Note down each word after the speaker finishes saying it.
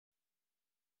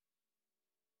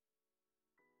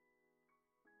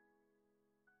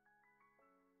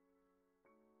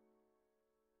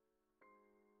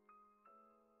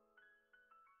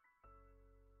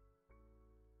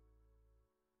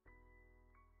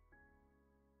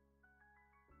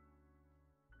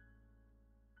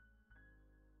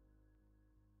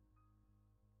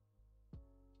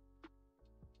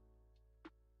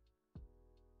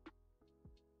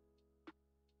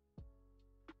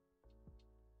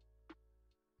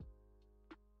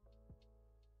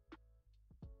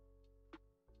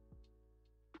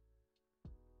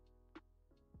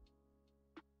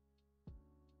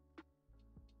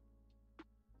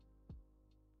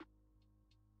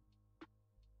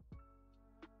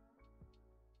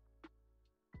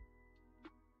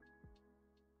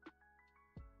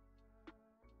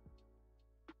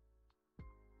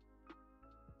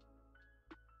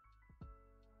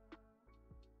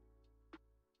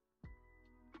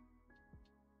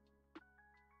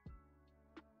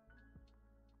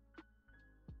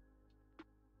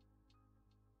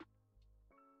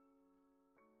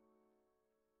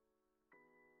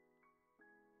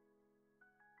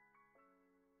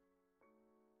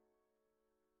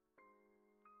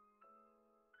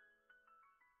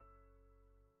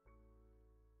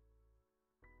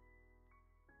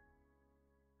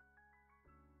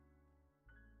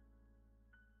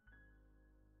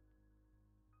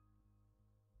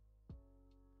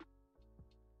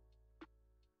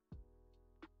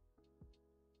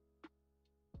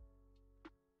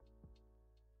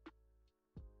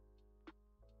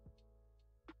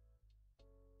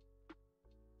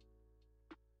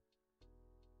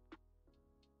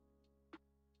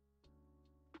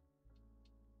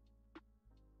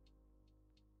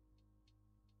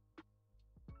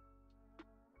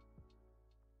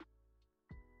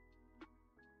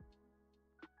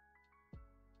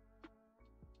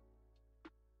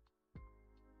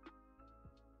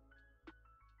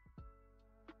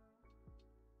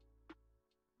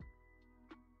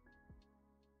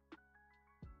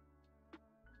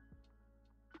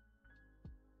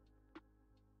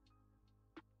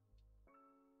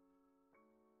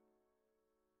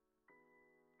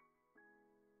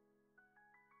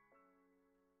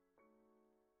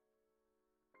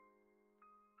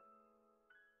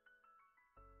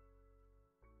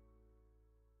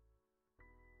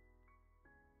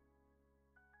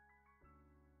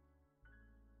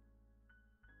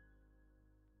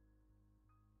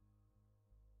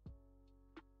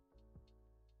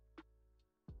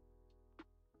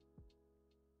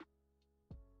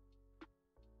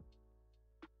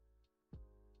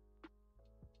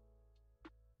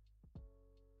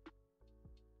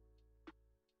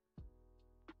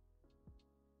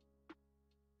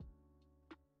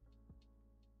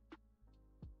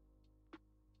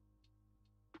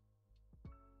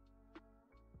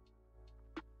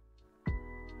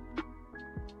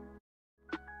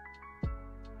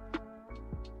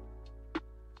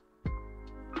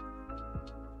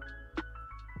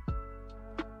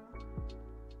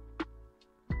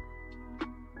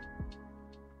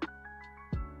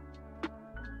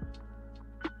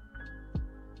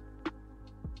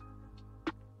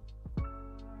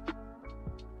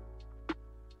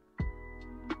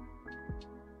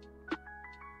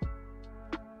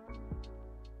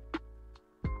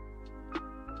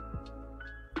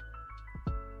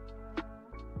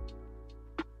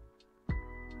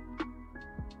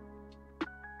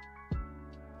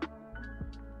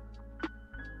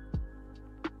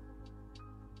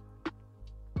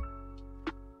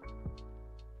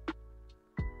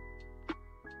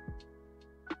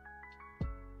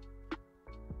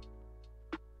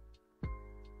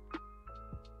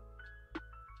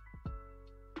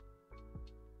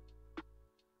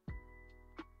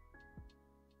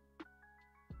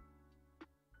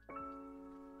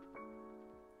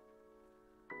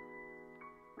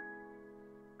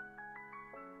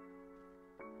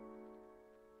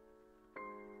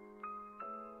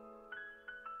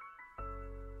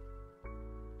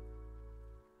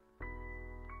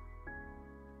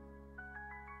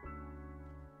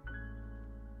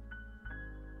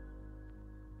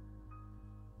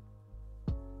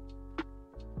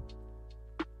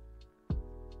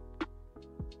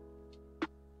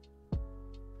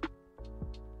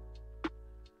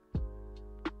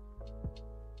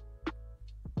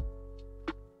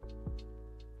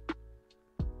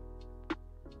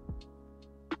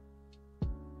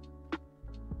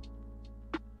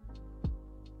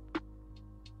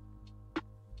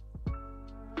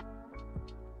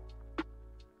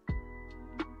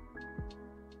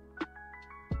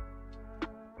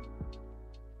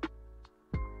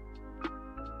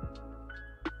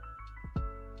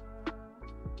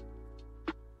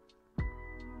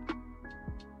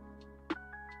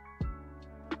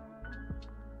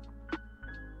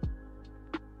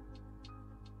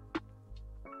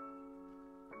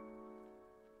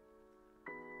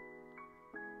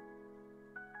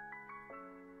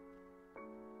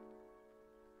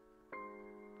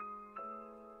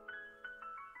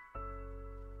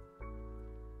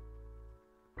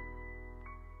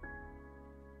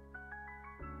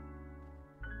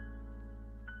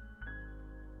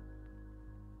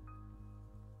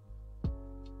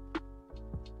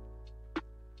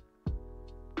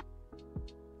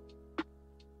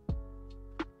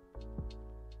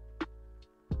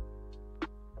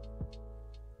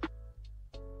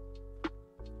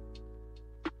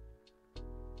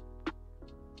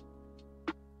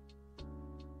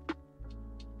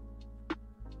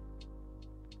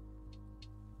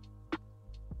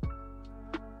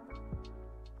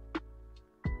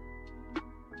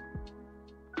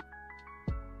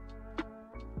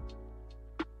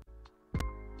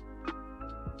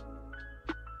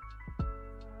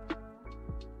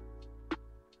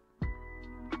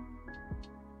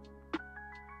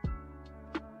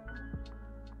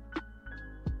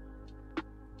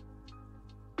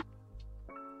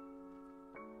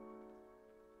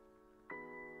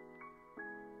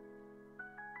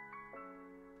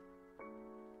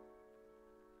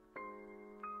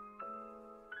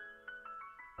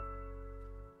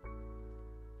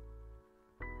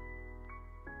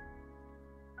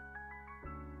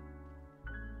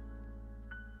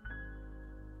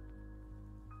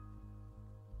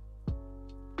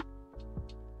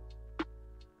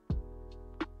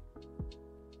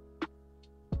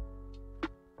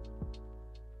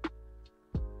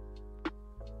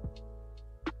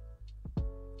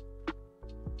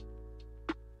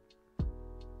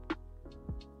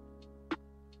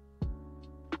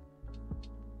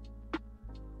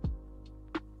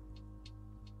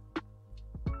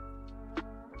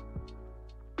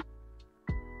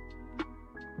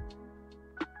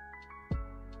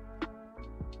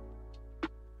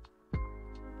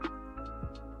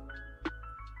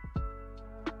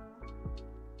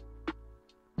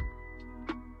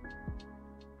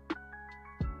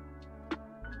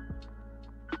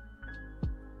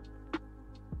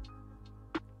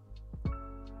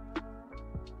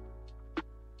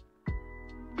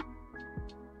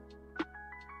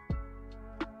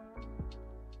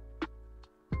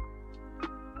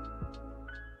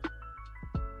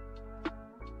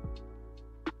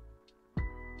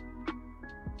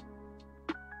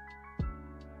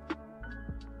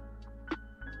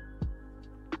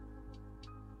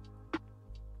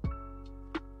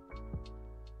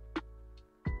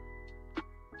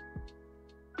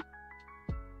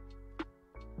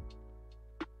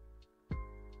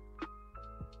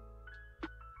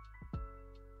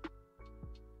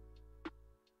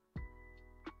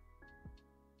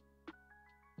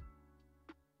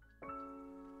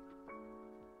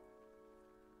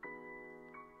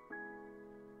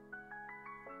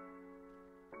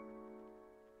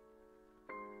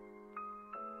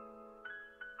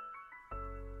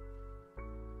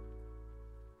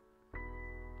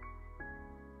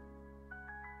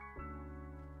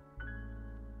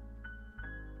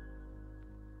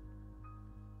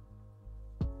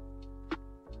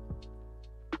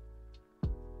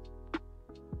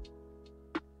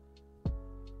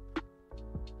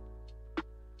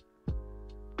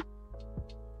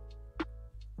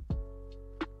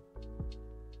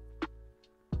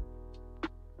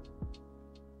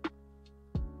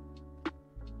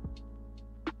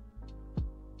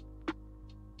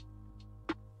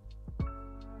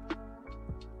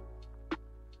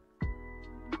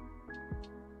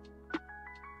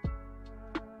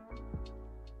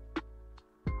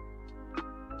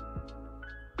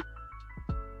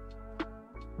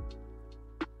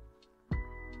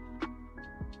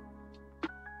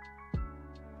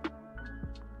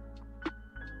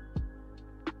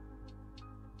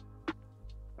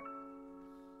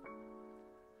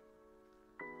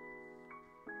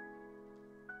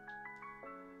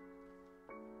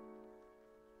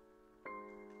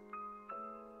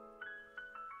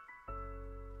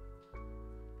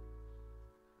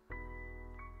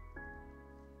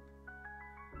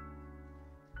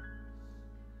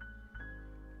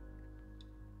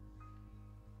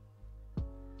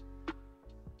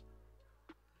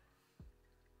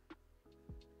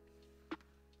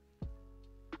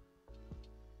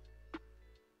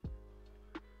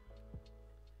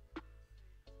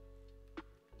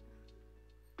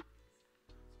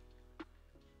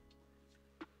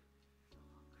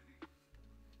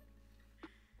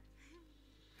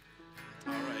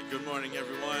Good morning,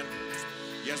 everyone.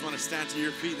 You guys want to stand to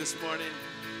your feet this morning?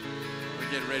 We're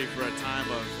getting ready for a time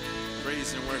of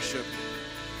praise and worship.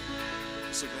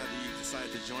 I'm so glad that you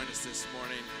decided to join us this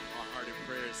morning. Our heart and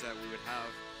prayer is that we would have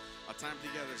a time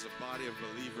together as a body of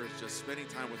believers, just spending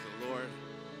time with the Lord,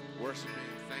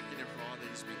 worshiping, thanking Him for all that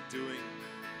He's been doing.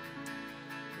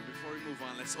 But before we move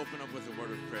on, let's open up with a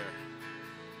word of prayer.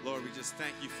 Lord, we just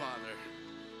thank you, Father.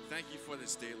 Thank you for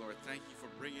this day, Lord. Thank you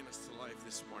for bringing us to life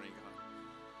this morning, God.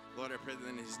 Lord, I pray that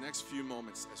in these next few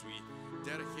moments, as we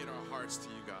dedicate our hearts to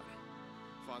you, God,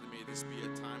 Father, may this be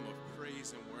a time of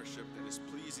praise and worship that is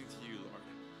pleasing to you, Lord.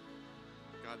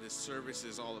 God, this service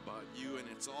is all about you, and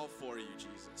it's all for you,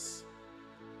 Jesus.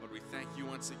 Lord, we thank you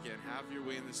once again. Have your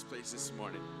way in this place this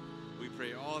morning. We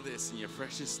pray all this in your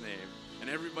precious name. And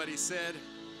everybody said,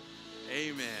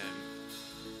 amen.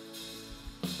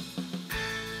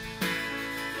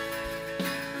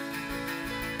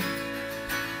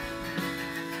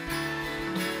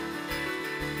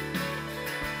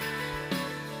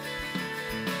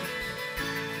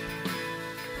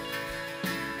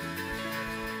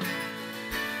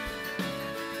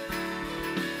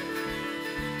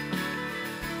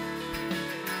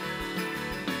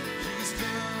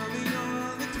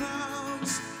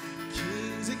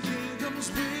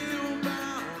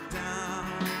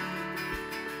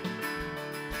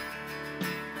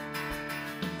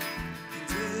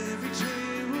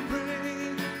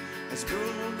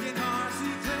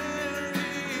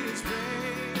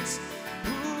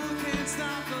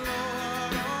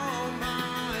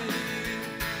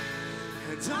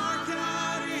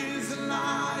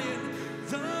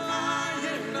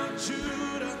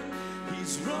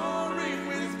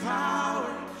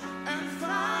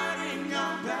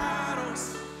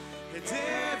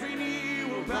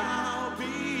 Bow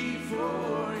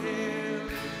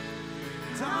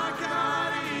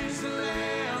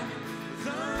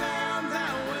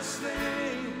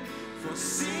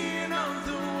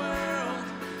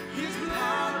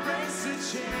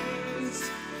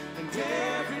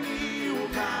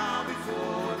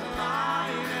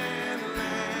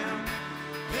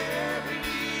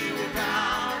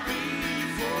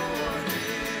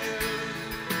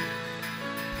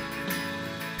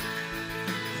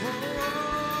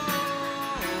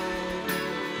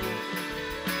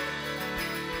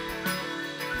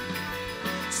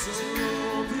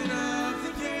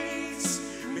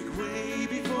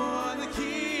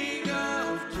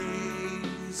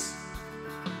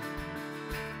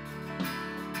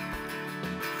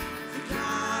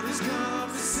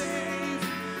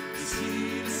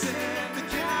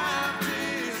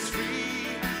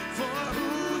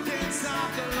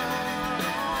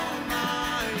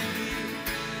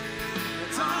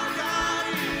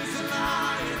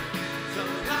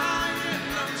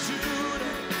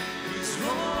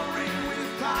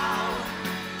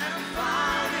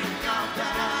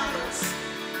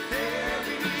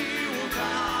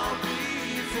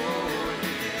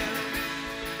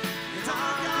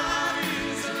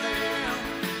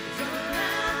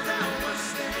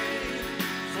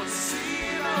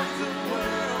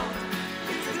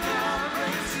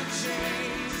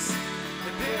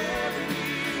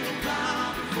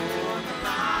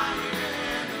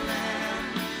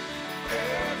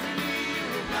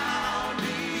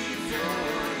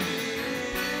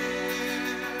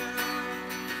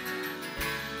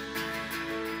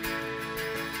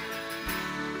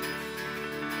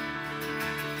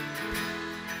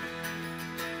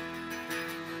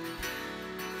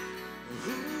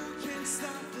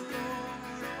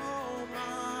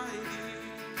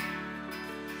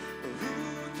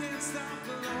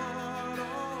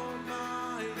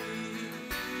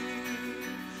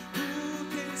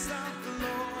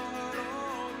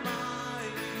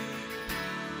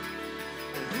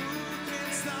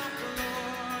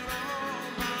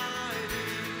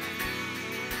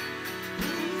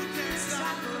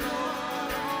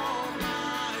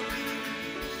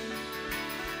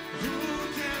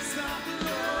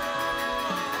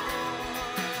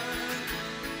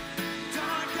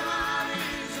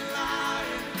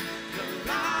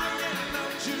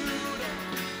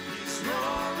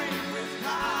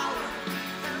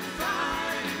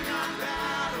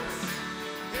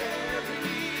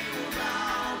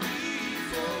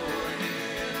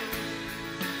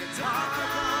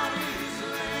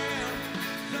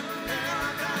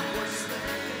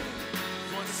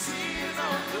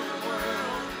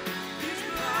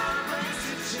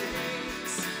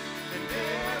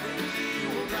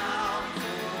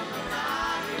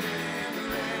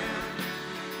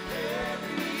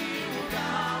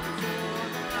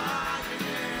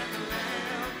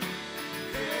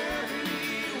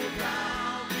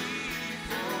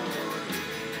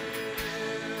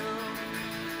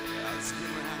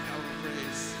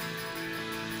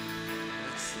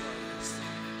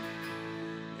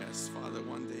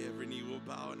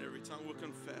tongue will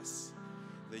confess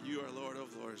that you are Lord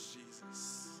of Lords,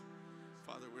 Jesus.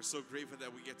 Father, we're so grateful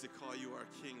that we get to call you our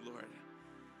King, Lord.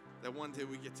 That one day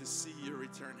we get to see your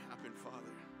return happen,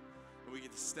 Father. And we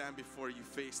get to stand before you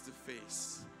face to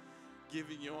face,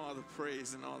 giving you all the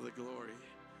praise and all the glory.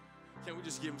 Can we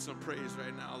just give him some praise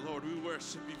right now? Lord, we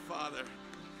worship you, Father.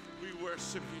 We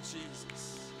worship you,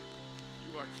 Jesus.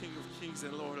 You are King of Kings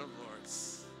and Lord of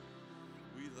Lords.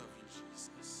 We love you,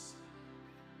 Jesus.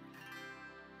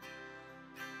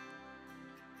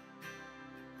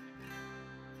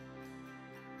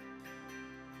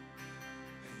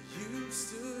 You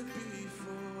stood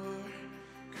before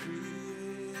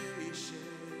creation,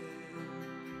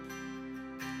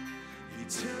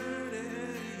 eternity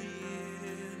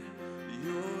in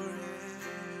your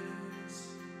hands.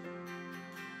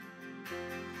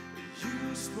 You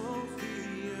spoke the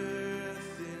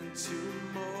earth into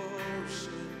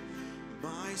motion,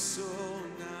 my soul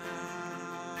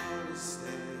now to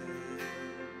stand.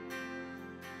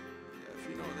 Yeah, if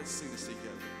you know, let's sing this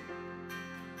together.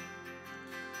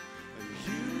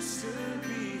 You stood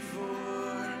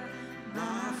before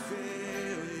my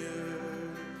failures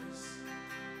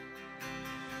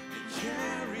and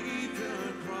carried the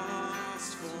cross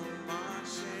for my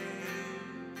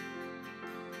shame.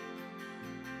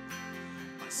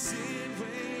 My sin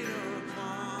weighed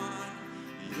upon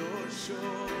your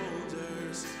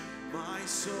shoulders, my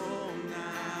soul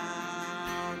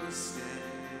now to stand.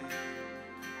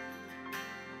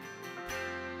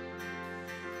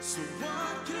 So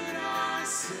what could I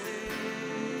say?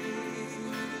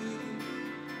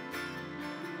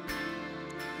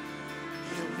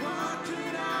 And what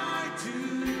could I do?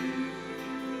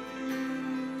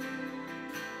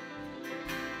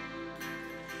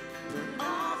 But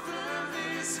offer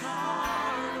this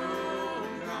heart, oh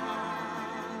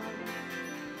God,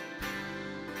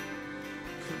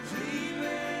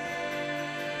 completely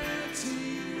to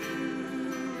you.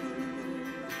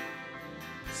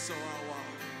 So I walk.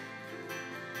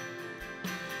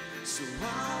 So I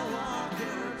walk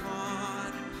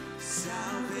upon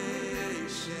salvation,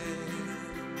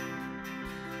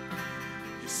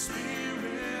 your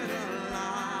spirit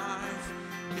alive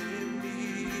in me.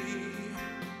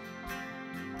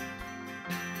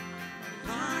 I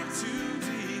like to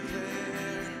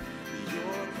declare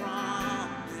your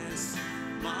promise,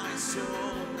 my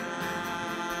soul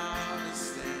now to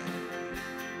stand.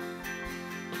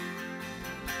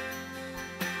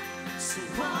 So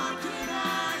what could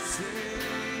I say?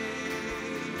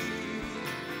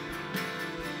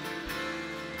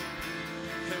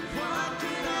 And what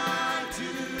could I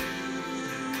do?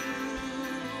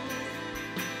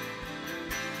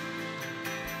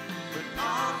 But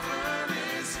offer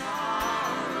this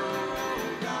heart, oh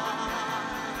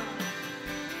God,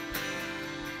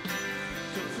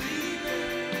 completely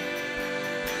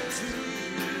to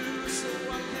you. So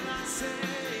what can I say?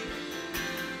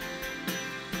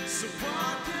 So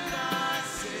what can I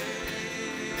say?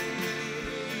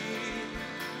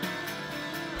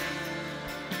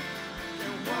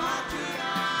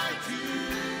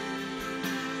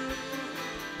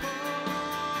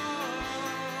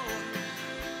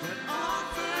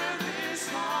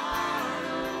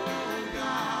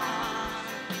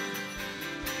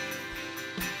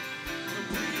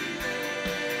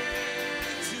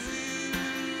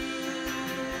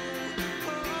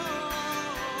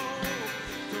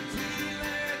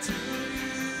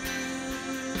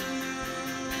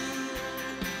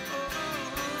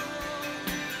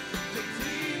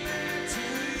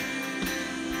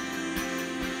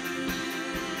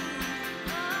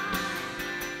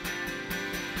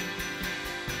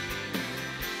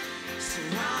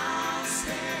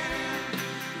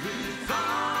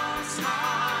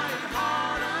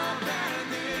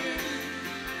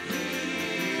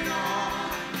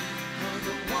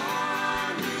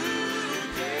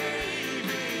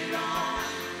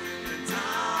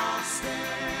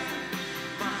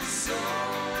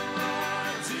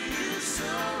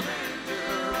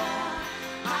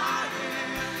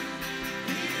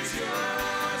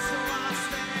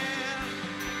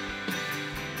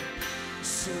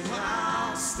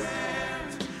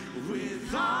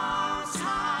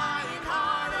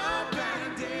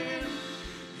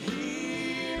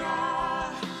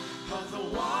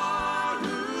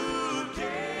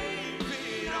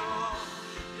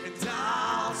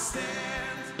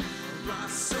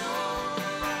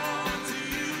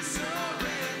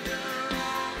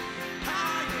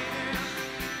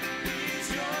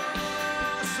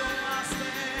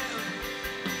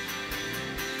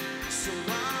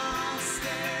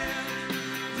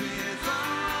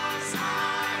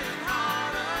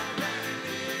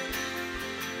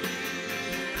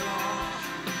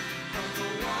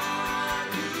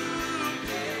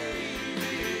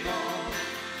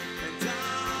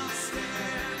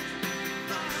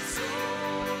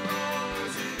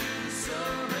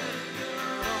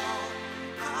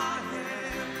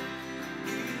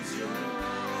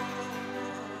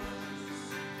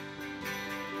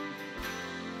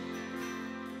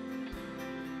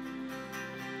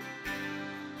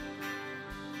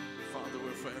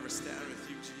 forever stand with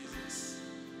you, Jesus.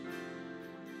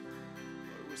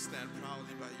 Lord, we'll stand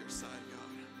proudly by your side,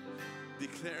 God,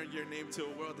 declaring your name to a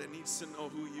world that needs to know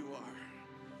who you are.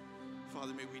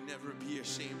 Father, may we never be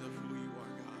ashamed of who you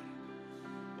are, God.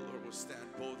 But Lord, we'll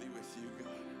stand boldly with you,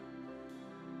 God,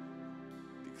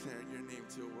 declaring your name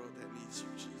to a world that needs you,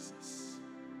 Jesus.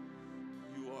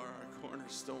 You are our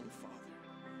cornerstone, Father.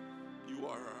 You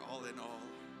are our all in all.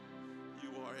 You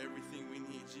are everything we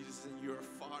need, Jesus, and you are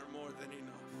far more than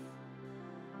enough.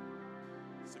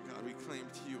 So God, we claim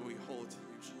to you and we hold to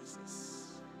you, Jesus.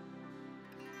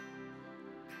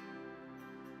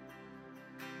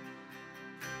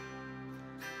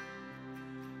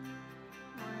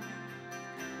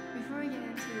 Before we get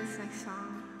into this next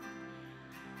song,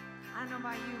 I don't know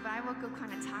about you, but I woke up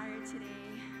kind of tired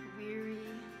today, weary.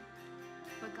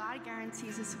 But God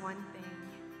guarantees us one thing,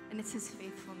 and it's His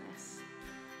faithfulness.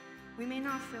 We may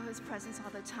not feel His presence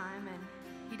all the time, and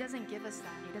He doesn't give us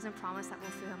that. He doesn't promise that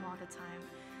we'll feel Him all the time.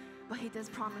 But He does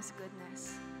promise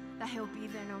goodness, that He'll be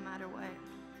there no matter what.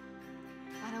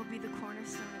 That He'll be the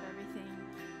cornerstone of everything.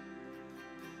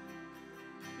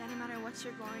 That no matter what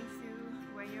you're going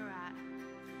through, where you're at,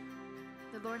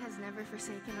 the Lord has never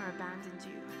forsaken or abandoned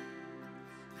you.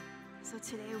 So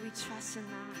today we trust in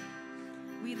that.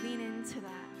 We lean into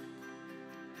that.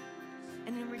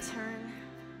 And in return,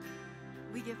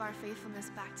 we give our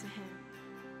faithfulness back to Him.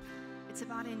 It's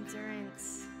about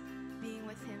endurance, being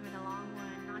with Him in the long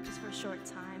run, not just for a short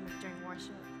time during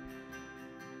worship.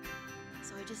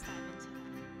 So I just dive into that.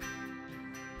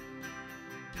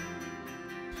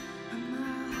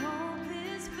 My hope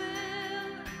is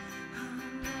built on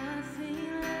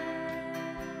nothing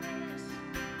less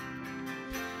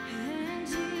than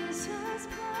Jesus'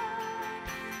 blood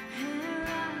and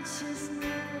righteousness.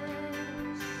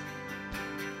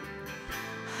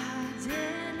 I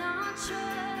dare not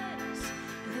trust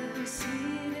the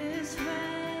sweetest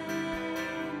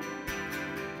friend,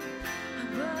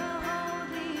 but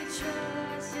wholly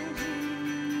trust in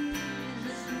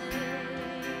Jesus' name.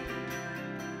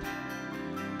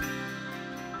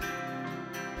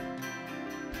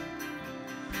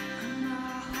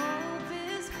 My hope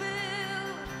is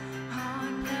built on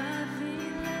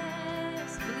nothing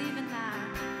less. Believe in that.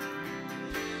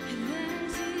 And then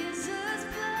Jesus'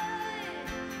 blood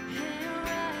and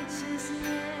righteousness.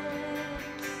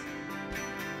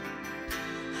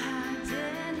 I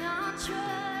dare not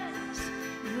trust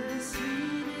the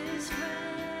sweetest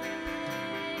friend,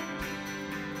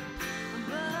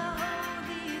 but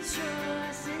wholly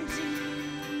trust in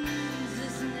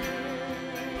Jesus'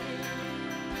 name.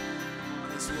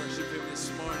 Let's worship Him this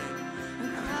morning.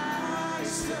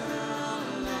 Christ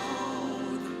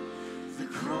alone, the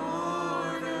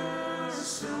cornerstone,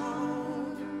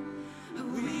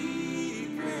 we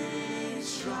made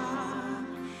strong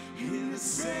in the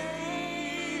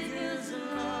Savior's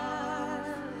love,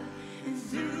 and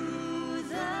through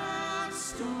the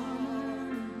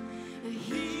storm,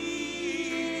 He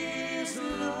is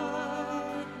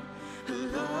Lord,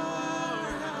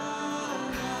 Lord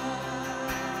of all.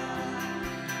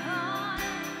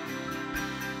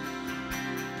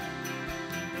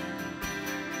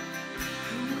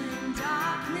 When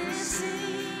darkness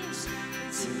seems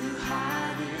to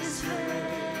hide His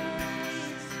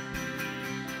face,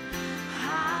 I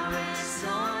rest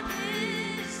on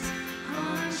His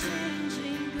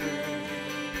unchanging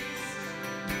grace.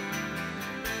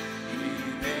 In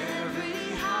every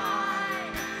high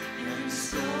and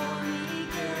stormy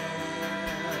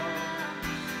gale,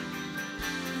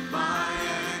 my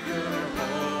anchor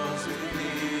holds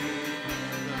within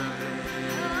the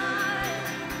veil.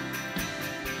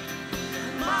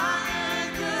 My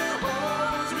anchor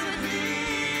holds within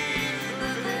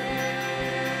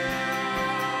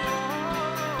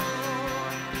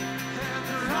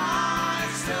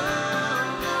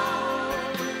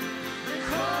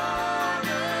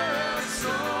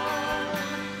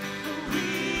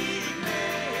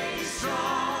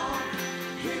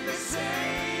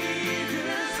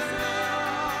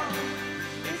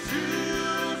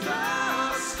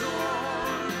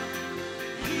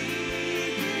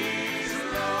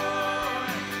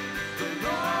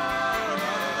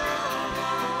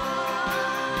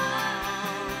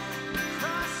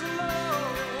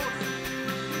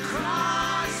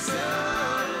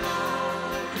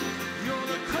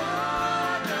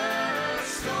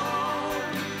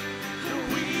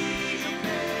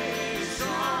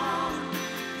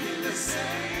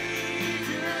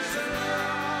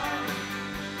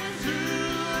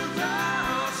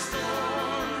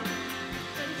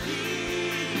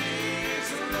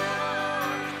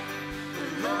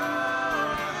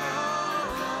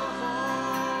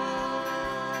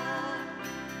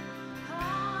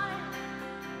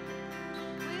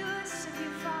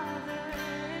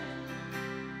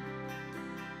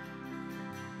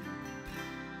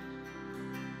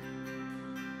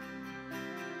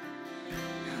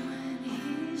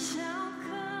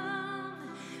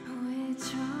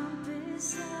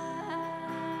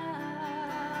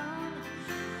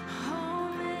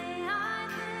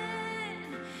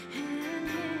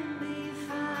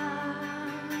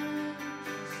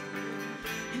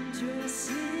your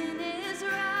sin is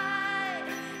right,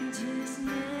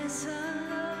 justness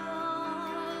alone.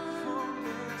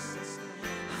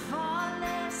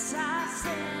 Faultless I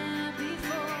stand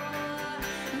before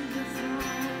the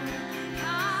throne.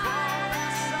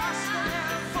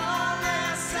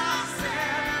 Faultless I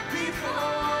stand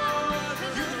before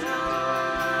the throne.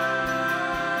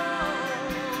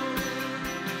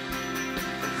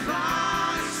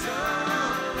 Christ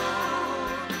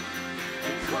alone,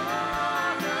 the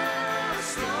cornerstone,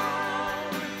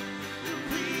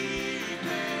 we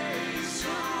made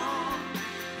strong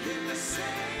in the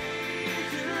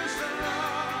Savior's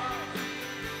love,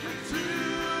 and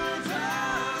through the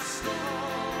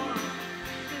storm,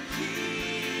 He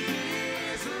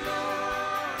is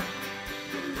Lord,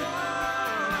 the Lord.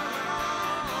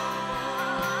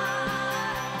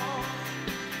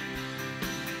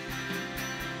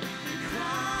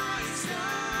 Christ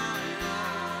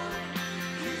alone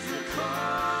is the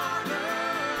cornerstone.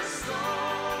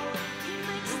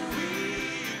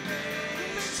 We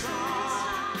made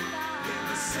strong in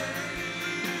the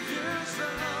Savior's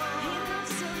love.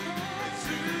 And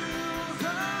through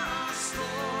the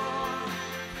storm,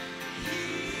 He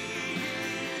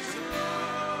is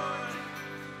Lord,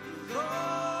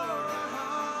 Lord.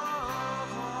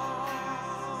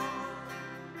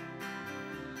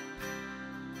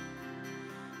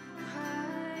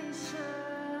 Christ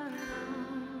alone,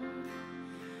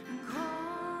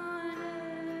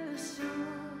 cornerstone,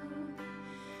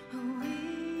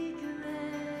 weak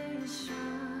made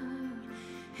strong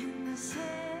in the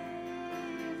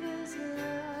Savior's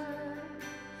love,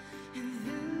 and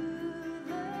through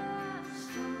the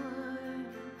storm,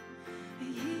 He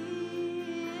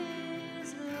is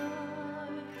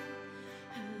Lord,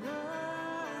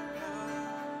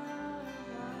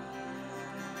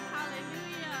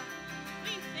 Hallelujah.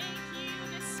 We thank you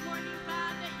this morning,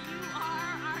 God, that you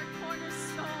are our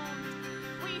cornerstone.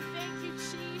 We thank you,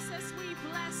 Jesus. We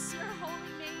bless your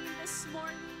holy name this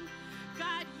morning.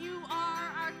 God, you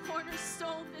are our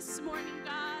cornerstone this morning,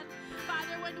 God.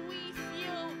 Father, when we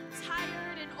feel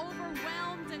tired and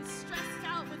overwhelmed and stressed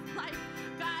out with life,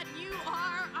 God, you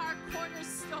are our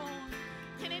cornerstone.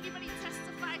 Can anybody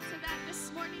testify to that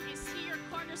this morning? Is he your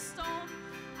cornerstone?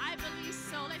 I believe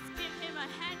so. Let's give him a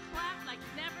hand clap like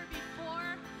never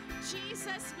before.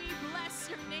 Jesus, we bless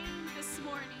your name this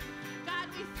morning. God,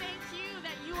 we thank you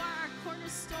that you are our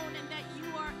cornerstone and that you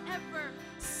are ever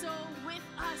so with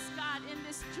us, God, in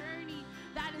this journey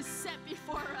that is set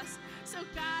before us. So,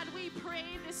 God, we pray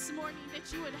this morning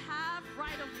that you would have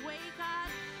right of way, God,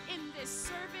 in this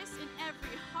service, in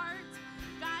every heart,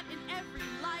 God, in every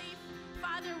life.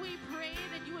 Father, we pray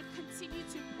that you would continue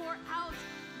to pour out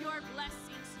your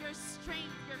blessings, your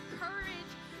strength, your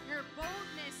courage, your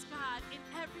boldness, God, in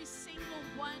every single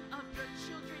one of your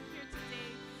children here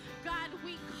today. God,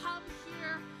 we come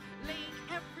here laying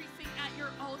everything at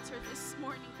your altar this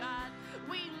morning, God.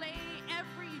 We lay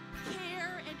every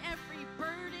care and every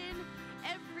burden,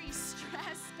 every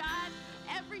stress, God,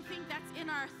 everything that's in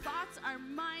our thoughts, our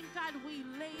mind, God, we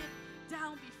lay it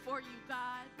down before you,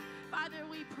 God. Father,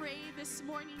 we pray this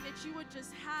morning that you would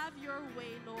just have your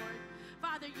way, Lord.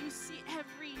 Father, you see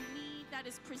every need that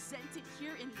is presented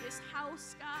here in this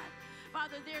house, God.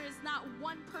 Father, there is not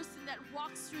one person that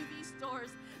walks through these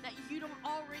doors that you don't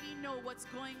already know what's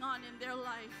going on in their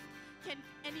life. Can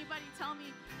anybody tell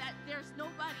me that there's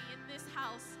nobody in this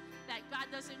house that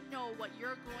God doesn't know what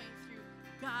you're going through?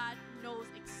 God knows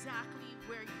exactly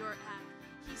where you're at.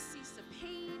 He sees the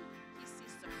pain, he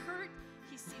sees the hurt,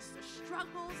 he sees the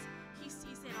struggles, he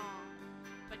sees it all.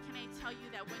 But can I tell you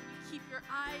that when you keep your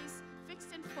eyes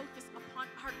fixed and focused upon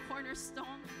our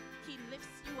cornerstone, he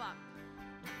lifts you up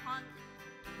upon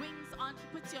wings on, he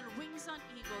puts you on wings on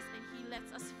eagles, and he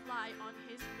lets us fly on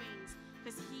his wings,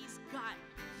 because he's got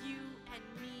you and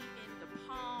me in the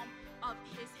palm of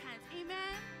his hands.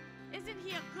 Amen? Isn't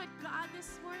he a good God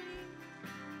this morning?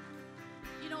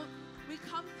 You know, we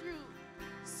come through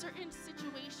certain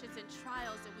situations and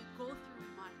trials, and we go through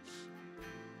much.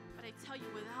 But I tell you,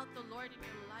 without the Lord in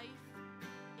your life,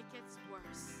 it gets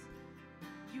worse.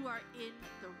 You are in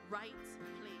the right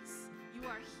place. You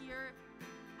are here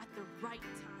at the right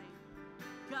time.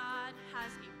 God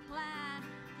has a plan.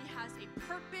 He has a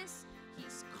purpose.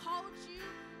 He's called you,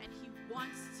 and he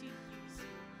wants to use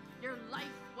you. Your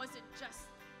life wasn't just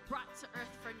brought to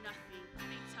earth for nothing.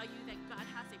 Can I tell you that God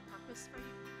has a purpose for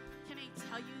you? Can I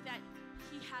tell you that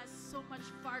he has so much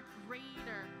far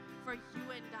greater for you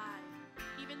and I?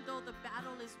 Even though the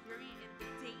battle is weary and the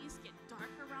days get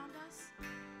dark around us,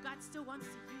 God still wants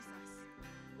to use us.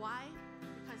 Why?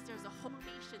 Because there's a whole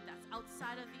nation that's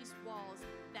outside of these walls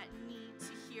that need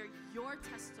to hear your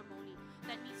testimony,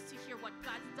 that needs to hear what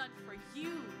God's done for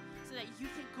you so that you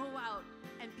can go out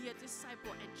and be a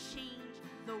disciple and change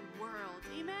the world.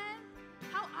 Amen?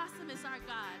 How awesome is our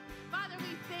God? Father,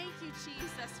 we thank you,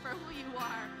 Jesus, for who you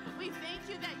are. We thank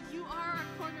you that you are our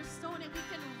cornerstone and we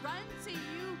can run to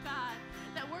you, God,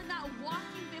 that we're not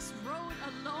walking this road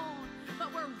alone, but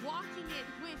we're walking it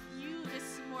with you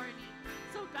this morning.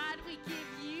 So, God, we give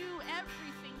you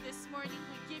everything this morning.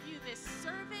 We give you this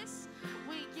service.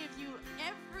 We give you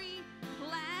every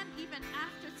plan, even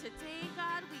after today,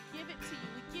 God. We give it to you.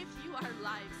 We give you our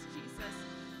lives, Jesus,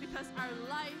 because our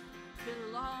life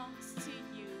belongs to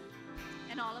you.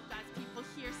 And all of God's people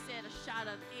here said a shout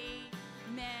of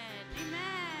amen.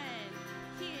 Amen.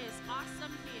 He is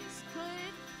awesome. He is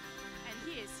good. And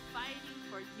he is fighting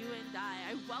for you and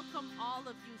I. I welcome all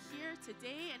of you here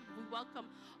today, and we welcome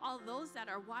all those that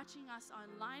are watching us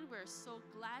online. We're so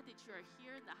glad that you are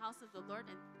here in the house of the Lord.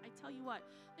 And I tell you what,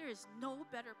 there is no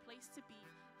better place to be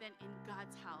than in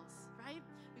God's house, right?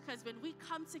 Because when we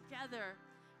come together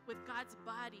with God's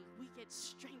body, we get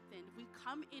strengthened. We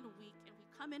come in weak and we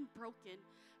come in broken.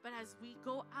 But as we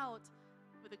go out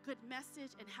with a good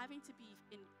message and having to be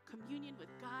in communion with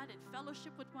God and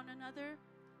fellowship with one another,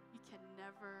 we can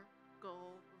never go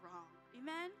wrong.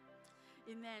 Amen?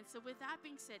 Amen. So with that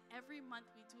being said, every month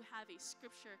we do have a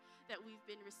scripture that we've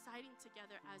been reciting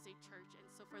together as a church. And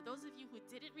so for those of you who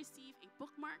didn't receive a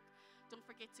bookmark, don't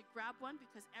forget to grab one,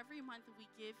 because every month we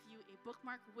give you a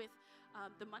bookmark with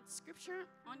the month scripture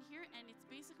on here. And it's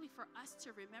basically for us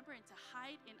to remember and to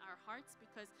hide in our hearts,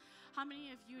 because how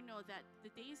many of you know that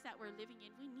the days that we're living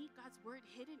in, we need God's word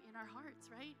hidden in our hearts,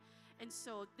 right? And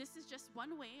so this is just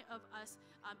one way of us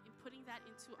in putting that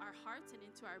into our hearts and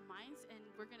into our minds, and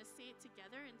we're going to say it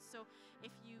together. And so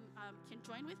if you can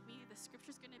join with me, the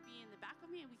scripture is going to be in the back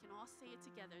of me, and we can all say it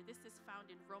together. This is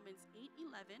found in Romans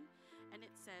 8:11, and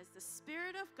it says, "The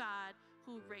Spirit of God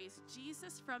who raised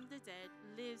Jesus from the dead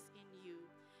lives in you.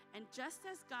 And just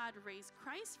as God raised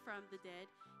Christ from the dead,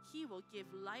 he will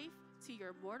give life to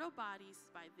your mortal bodies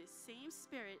by this same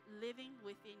Spirit living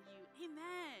within you."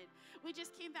 Amen. We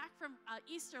just came back from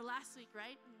Easter last week,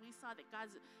 right? And we saw that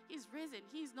he's risen.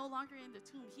 He's no longer in the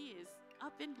tomb. He is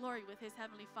up in glory with his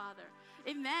heavenly Father.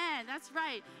 Amen. That's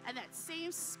right. And that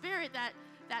same Spirit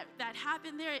that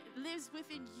happened there, it lives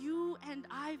within you and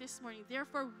I this morning.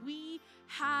 Therefore, we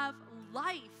have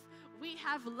life. We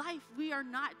have life. We are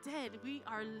not dead. We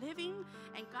are living,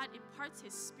 and God imparts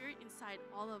his Spirit inside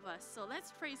all of us. So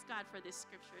let's praise God for this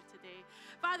scripture today.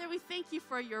 Father, we thank you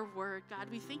for your word, God.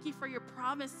 We thank you for your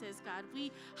promises, God.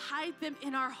 We hide them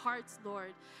in our hearts,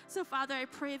 Lord. So, Father, I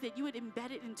pray that you would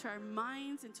embed it into our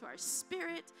minds, into our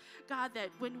spirit, God, that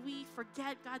when we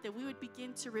forget, God, that we would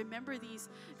begin to remember these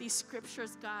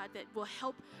scriptures, God, that will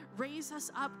help raise us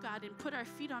up, God, and put our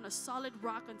feet on a solid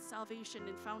rock on salvation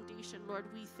and foundation.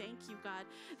 Lord, we thank you, God,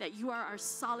 that you are our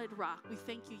solid rock. We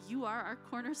thank you. You are our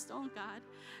cornerstone, God.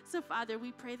 So, Father,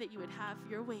 we pray that you would have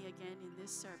your way again in this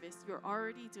service. You're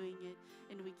already doing it,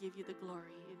 and we give you the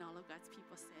glory. And all of God's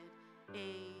people said,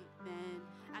 amen.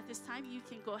 At this time, you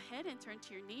can go ahead and turn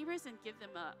to your neighbors and give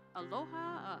them a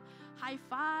aloha, a high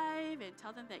five, and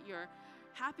tell them that you're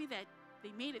happy that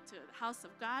they made it to the house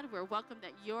of God. We're welcome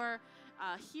that you're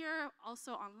here,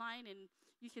 also online, and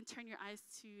you can turn your eyes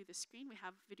to the screen. We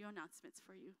have video announcements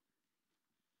for you.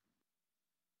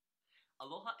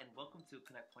 Aloha and welcome to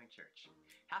Connect Point Church.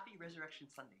 Happy Resurrection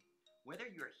Sunday. Whether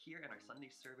you are here in our Sunday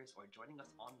service or joining us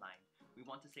online, we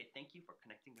want to say thank you for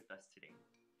connecting with us today.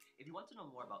 If you want to know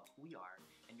more about who we are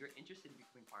and you're interested in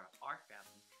becoming part of our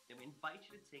family, then we invite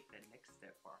you to take the next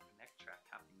step for our Connect track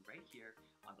happening right here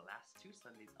on the last 2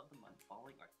 Sundays of the month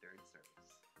following our 3rd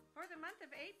service. For the month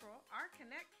of April, our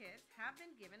Connect kids have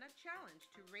been given a challenge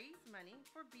to raise money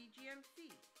for BGMC,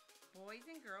 Boys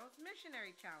and Girls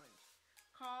Missionary Challenge,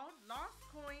 called Lost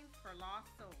Coins for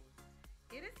Lost Souls.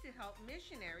 It is to help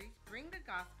missionaries bring the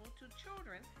gospel to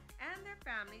children and their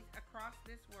families across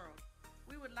this world.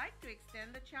 We would like to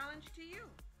extend the challenge to you.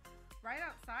 Right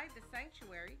outside the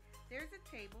sanctuary, there's a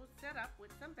table set up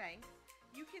with some banks.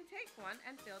 You can take one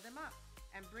and fill them up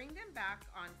and bring them back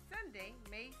on Sunday,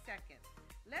 May 2nd.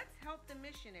 Let's help the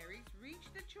missionaries reach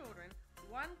the children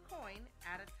 1 coin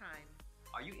at a time.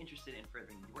 Are you interested in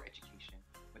furthering your education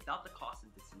without the cost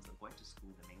and distance of going to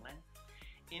school in the mainland?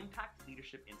 Impact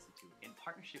Leadership Institute, in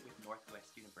partnership with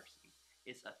Northwest University,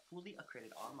 is a fully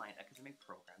accredited online academic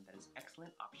program that is an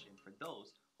excellent option for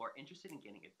those who are interested in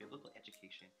getting a biblical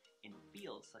education in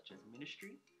fields such as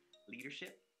ministry,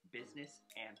 leadership, business,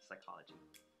 and psychology.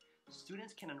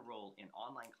 Students can enroll in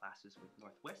online classes with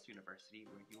Northwest University,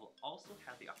 where you will also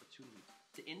have the opportunity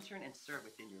to intern and serve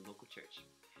within your local church.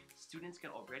 Students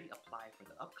can already apply for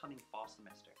the upcoming fall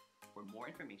semester. For more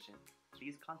information,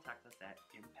 please contact us at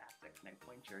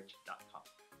impact@connectpointchurch.com.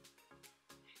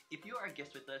 If you are a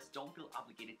guest with us, don't feel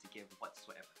obligated to give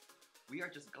whatsoever. We are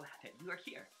just glad that you are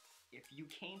here. If you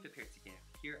came prepared to give,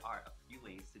 here are a few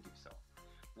ways to do so.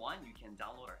 One, you can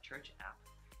download our church app.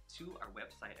 2, our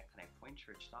website at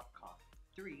connectpointchurch.com.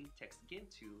 3, text GIVE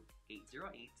to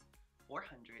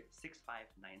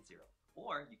 808-400-6590.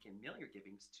 Or you can mail your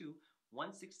givings to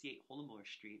 168 Holomore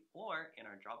Street or in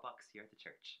our Dropbox here at the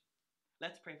church.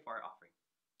 Let's pray for our offering.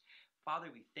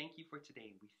 Father, we thank you for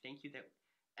today. We thank you that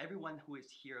everyone who is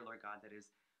here, Lord God, that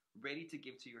is ready to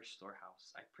give to your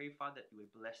storehouse. I pray, Father, that you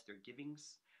would bless their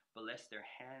givings, bless their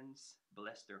hands,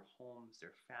 bless their homes,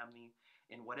 their family,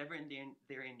 and whatever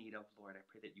they're in need of, Lord, I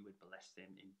pray that you would bless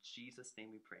them. In Jesus'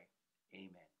 name we pray.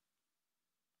 Amen.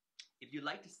 If you'd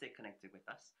like to stay connected with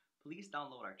us, please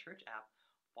download our church app,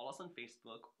 follow us on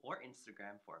Facebook or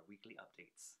Instagram for our weekly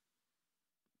updates.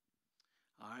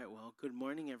 All right, well, good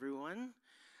morning, everyone.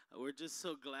 We're just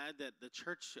so glad that the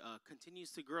church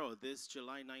continues to grow. This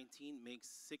July 19th makes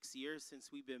 6 years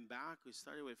since we've been back. We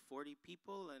started with 40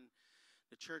 people, and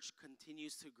the church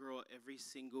continues to grow every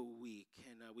single week.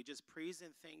 And we just praise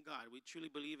and thank God. We truly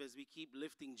believe as we keep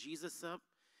lifting Jesus up,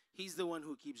 he's the one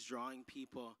who keeps drawing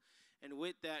people. And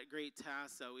with that great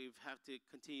task, we have to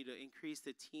continue to increase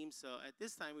the team. So at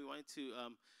this time, we wanted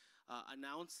to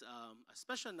announce a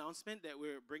special announcement that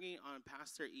we're bringing on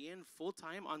Pastor Ian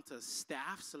full-time onto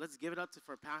staff. So let's give it up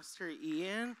for Pastor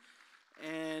Ian.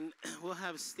 And we'll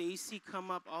have Stacy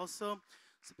come up also.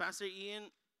 So Pastor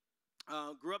Ian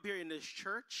grew up here in this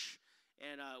church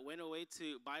and went away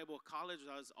to Bible college.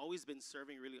 I was always been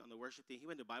serving really on the worship team. He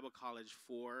went to Bible college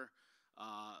for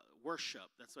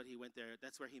worship. That's what he went there.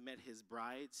 That's where he met his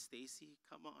bride, Stacy.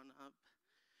 Come on up.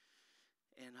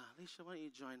 And Alicia, why don't you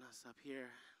join us up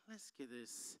here? Let's get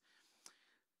this.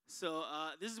 So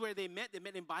this is where they met. They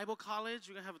met in Bible college.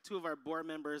 We're going to have 2 of our board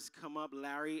members come up,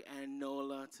 Larry and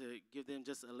Nola, to give them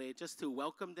just to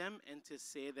welcome them and to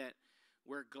say that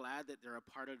we're glad that they're a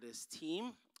part of this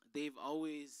team. They've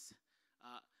always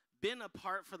been a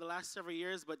part for the last several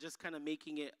years, but just kind of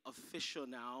making it official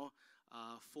now,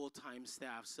 full-time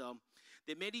staff. So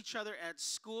they met each other at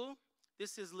school.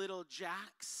 This is little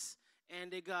Jax,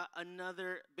 and they got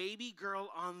another baby girl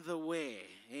on the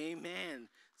way. Amen.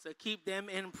 So keep them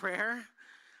in prayer.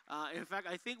 In fact,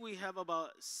 I think we have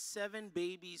about 7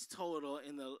 babies total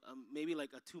in the maybe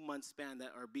like a 2-month span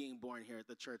that are being born here at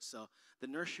the church. So the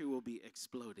nursery will be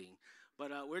exploding.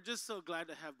 But we're just so glad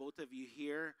to have both of you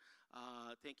here.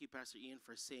 Thank you, Pastor Ian,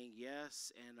 for saying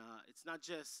yes. And it's not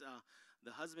just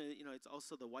the husband, it's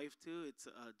also the wife too. It's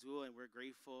a duo, and we're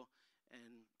grateful.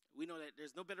 And we know that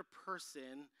there's no better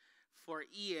person for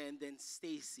Ian than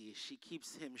Stacy. She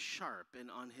keeps him sharp and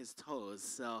on his toes.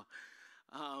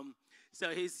 So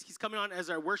he's coming on as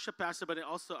our worship pastor, but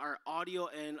also our audio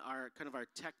and our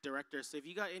tech director. So if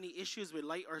you got any issues with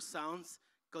light or sounds,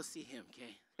 go see him,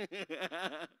 okay?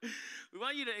 We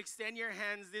want you to extend your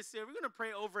hands this year. We're going to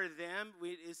pray over them.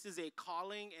 This is a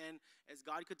calling, and as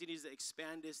God continues to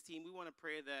expand this team, we want to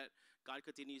pray that God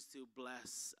continues to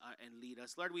bless and lead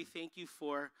us. Lord, we thank you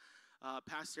for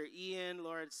Pastor Ian,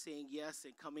 Lord, saying yes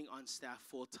and coming on staff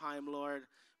full-time, Lord.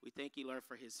 We thank you, Lord,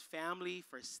 for his family,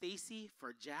 for Stacy,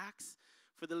 for Jax,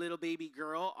 for the little baby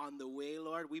girl on the way,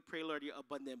 Lord. We pray, Lord, your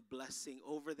abundant blessing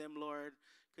over them, Lord.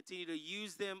 Continue to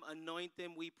use them, anoint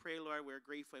them. We pray, Lord, we're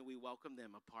grateful and we welcome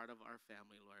them, a part of our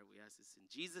family, Lord. We ask this in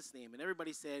Jesus' name. And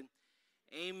everybody said,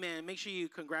 amen. Make sure you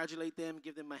congratulate them.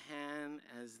 Give them a hand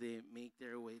as they make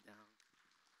their way down.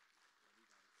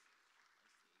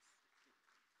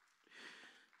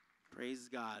 Praise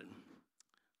God.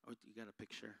 Oh, you got a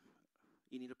picture?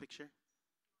 You need a picture?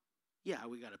 Yeah,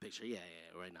 we got a picture. Yeah,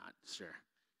 why not? Sure.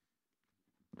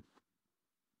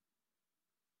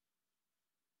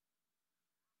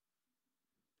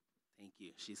 Thank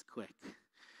you. She's quick.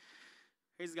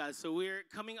 Praise God. So we're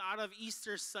coming out of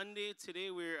Easter Sunday. Today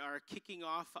we are kicking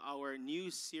off our new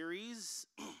series.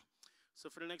 So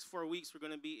for the next 4 weeks, we're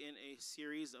going to be in a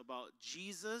series about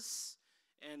Jesus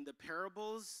and the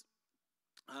parables.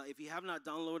 If you have not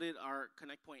downloaded our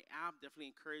Connect Point app, definitely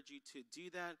encourage you to do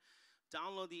that.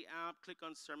 Download the app, click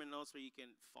on sermon notes where you can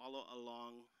follow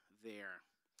along there.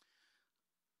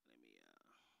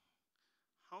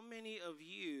 How many of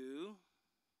you,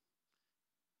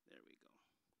 there we go.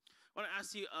 I want to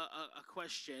ask you a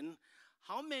question.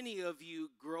 How many of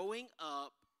you growing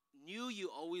up knew you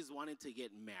always wanted to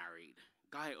get married?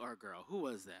 Guy or girl? Who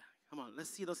was that? Come on, let's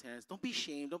see those hands. Don't be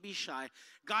ashamed. Don't be shy.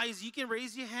 Guys, you can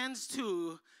raise your hands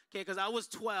too, okay? Because I was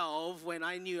 12 when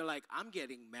I knew, like, I'm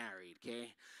getting married,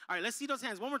 okay? All right, let's see those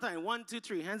hands one more time. 1, 2,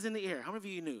 3, hands in the air. How many of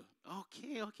you knew?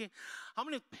 Okay. How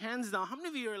many hands down? How many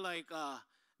of you are like,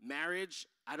 marriage?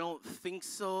 I don't think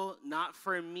so. Not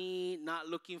for me. Not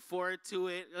looking forward to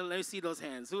it. Let's see those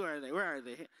hands. Who are they? Where are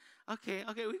they? Okay.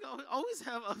 We always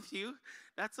have a few.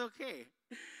 That's okay.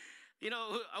 You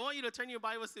know, I want you to turn your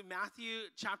Bibles to Matthew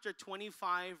chapter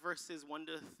 25, verses 1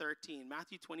 to 13.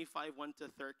 Matthew 25, 1 to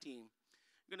 13.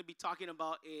 We're going to be talking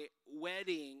about a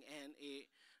wedding and a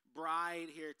bride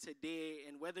here today.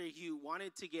 And whether you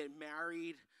wanted to get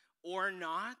married or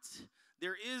not,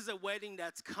 there is a wedding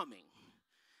that's coming.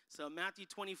 So Matthew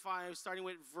 25, starting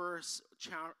with verse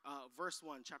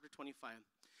 1, chapter 25.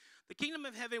 The kingdom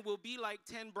of heaven will be like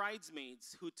 10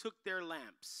 bridesmaids who took their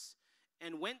lamps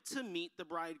and went to meet the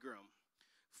bridegroom.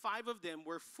 5 of them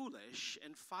were foolish,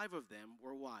 and 5 of them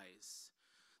were wise.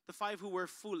 The 5 who were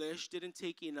foolish didn't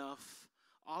take enough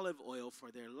olive oil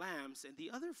for their lamps, and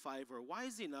the other 5 were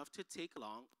wise enough to take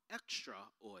along extra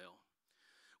oil.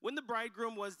 When the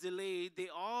bridegroom was delayed, they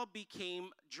all became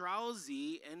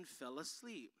drowsy and fell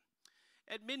asleep.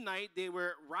 At midnight, they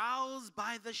were roused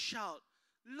by the shout,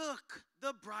 "Look,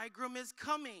 the bridegroom is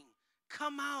coming.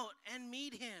 Come out and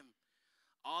meet him."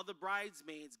 All the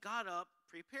bridesmaids got up,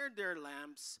 prepared their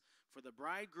lamps, for the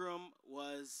bridegroom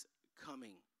was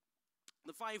coming.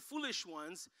 The 5 foolish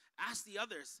ones asked the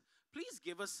others, "Please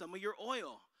give us some of your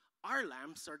oil. Our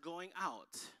lamps are going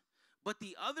out." But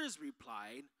the others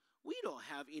replied, "We don't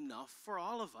have enough for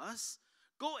all of us.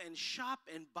 Go and shop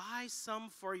and buy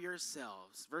some for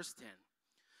yourselves." Verse 10.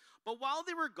 But while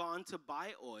they were gone to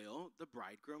buy oil, the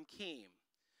bridegroom came.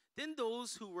 Then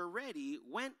those who were ready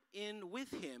went in with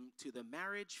him to the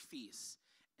marriage feast,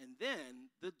 and then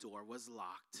the door was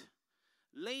locked.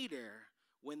 Later,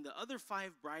 when the other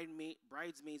 5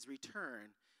 bridesmaids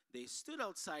returned, they stood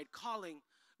outside calling,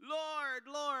 "Lord,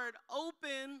 Lord,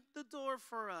 open the door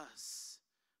for us."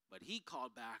 But he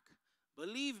called back,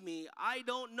 "Believe me, I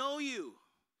don't know you.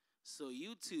 So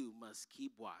you too must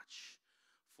keep watch,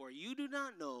 for you do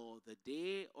not know the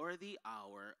day or the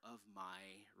hour of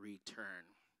my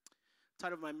return." The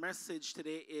title of my message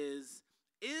today is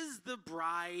the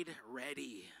bride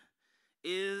ready?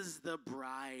 Is the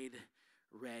bride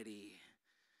ready?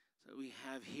 So we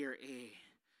have here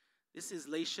this is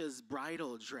Laisha's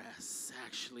bridal dress,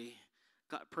 actually.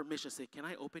 Got permission to say, "Can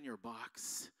I open your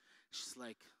box?" She's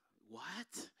like,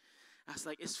 "What?" I was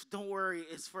like, don't worry,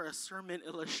 it's for a sermon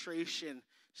illustration.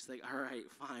 She's like, "All right,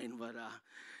 fine." But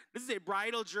this is a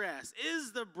bridal dress.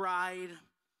 Is the bride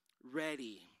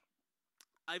ready?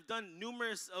 I've done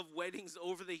numerous of weddings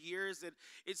over the years, and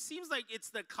it seems like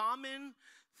it's the common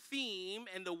theme,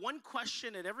 and the one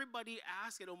question that everybody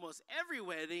asks at almost every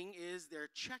wedding is they're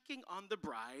checking on the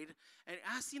bride and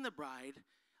asking the bride,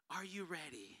 "Are you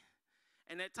ready?"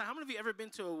 And at time, how many of you ever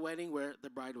been to a wedding where the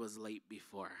bride was late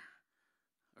before?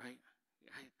 Right?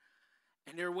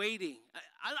 And they're waiting.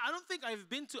 I don't think I've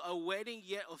been to a wedding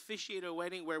yet, officiate a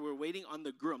wedding where we're waiting on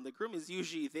the groom. The groom is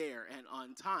usually there and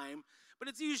on time, but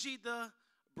it's usually the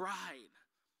bride.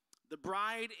 The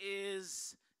bride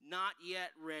is not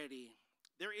yet ready.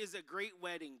 There is a great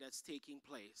wedding that's taking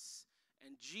place,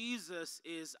 and Jesus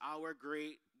is our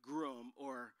great groom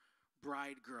or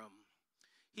bridegroom.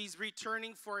 He's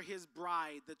returning for his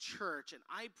bride, the church, and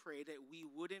I pray that we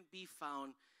wouldn't be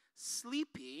found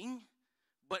sleeping,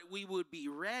 but we would be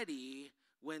ready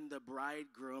when the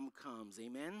bridegroom comes.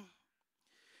 Amen?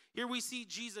 Here we see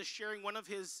Jesus sharing one of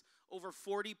his over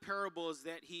 40 parables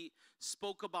that he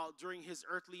spoke about during his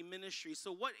earthly ministry.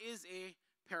 So what is a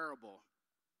parable?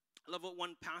 I love what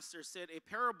one pastor said. A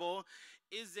parable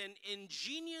is an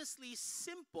ingeniously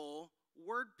simple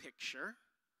word picture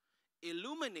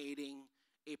illuminating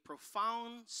a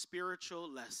profound spiritual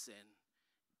lesson.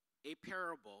 A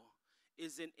parable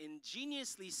is an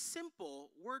ingeniously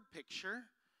simple word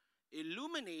picture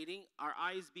illuminating, our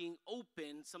eyes being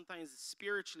open. Sometimes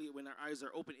spiritually, when our eyes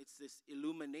are open, it's this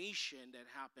illumination that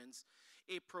happens.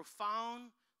 A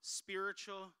profound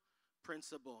spiritual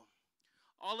principle.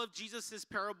 All of Jesus'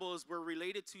 parables were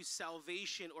related to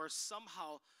salvation or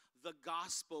somehow the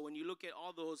gospel. When you look at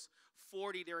all those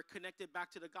 40, they were connected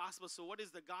back to the gospel. So what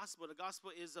is the gospel? The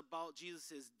gospel is about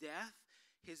Jesus' death,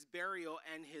 his burial,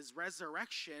 and his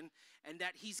resurrection, and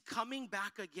that he's coming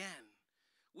back again.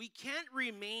 We can't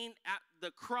remain at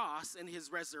the cross and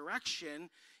his resurrection.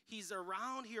 He's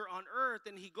around here on earth,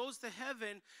 and he goes to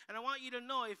heaven. And I want you to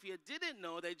know, if you didn't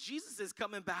know, that Jesus is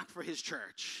coming back for his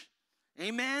church.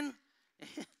 Amen?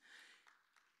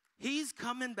 He's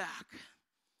coming back.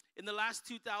 In the last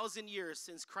 2,000 years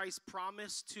since Christ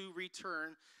promised to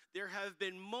return, there have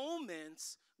been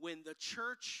moments when the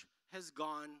church has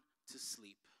gone to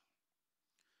sleep.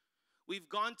 We've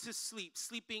gone to sleep,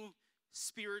 sleeping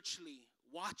spiritually,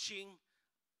 watching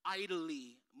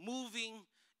idly, moving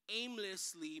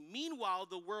aimlessly. Meanwhile,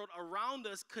 the world around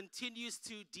us continues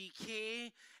to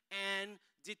decay and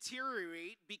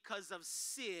deteriorate because of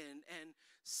sin and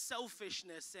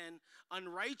selfishness and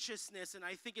unrighteousness. And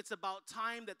I think it's about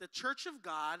time that the church of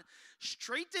God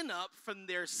straighten up from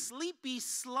their sleepy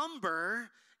slumber,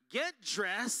 get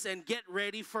dressed, and get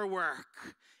ready for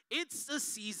work. It's a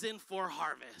season for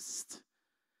harvest.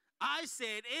 I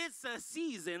said it's a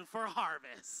season for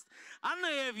harvest. I don't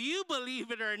know if you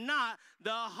believe it or not.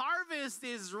 The harvest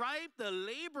is ripe. The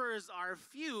laborers are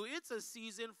few. It's a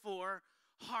season for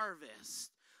harvest.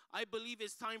 I believe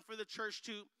it's time for the church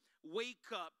to wake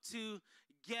up, to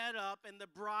get up, and the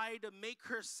bride to make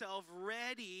herself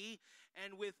ready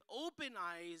and with open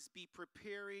eyes be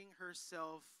preparing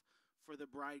herself for the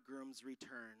bridegroom's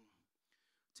return.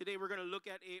 Today we're going to look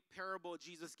at a parable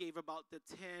Jesus gave about the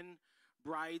 10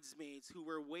 bridesmaids who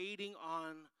were waiting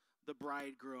on the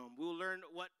bridegroom. We'll learn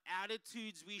what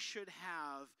attitudes we should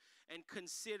have and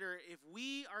consider if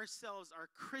we ourselves are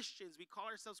Christians, we call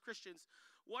ourselves Christians,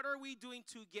 what are we doing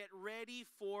to get ready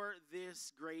for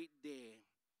this great day?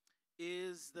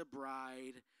 Is the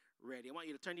bride ready? I want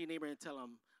you to turn to your neighbor and tell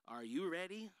them, are you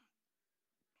ready?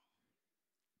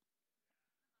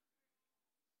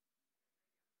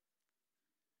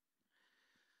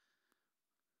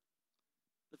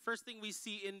 The first thing we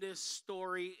see in this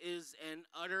story is an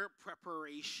utter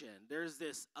preparation. There's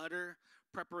this utter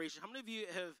preparation. How many of you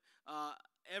have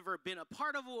ever been a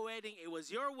part of a wedding? It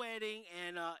was your wedding,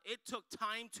 and it took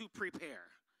time to prepare,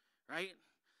 right?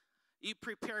 You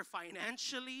prepare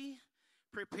financially,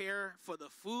 prepare for the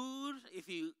food, if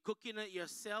you cooking it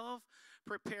yourself,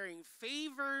 preparing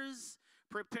favors,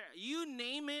 prepare, you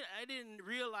name it. I didn't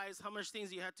realize how much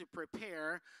things you had to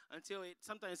prepare until it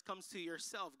sometimes comes to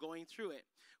yourself going through it.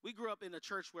 We grew up in a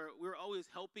church where we were always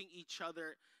helping each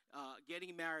other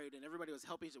getting married, and everybody was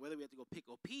helping each other, whether we had to go pick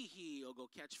opihi or go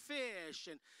catch fish.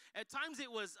 And at times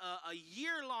it was a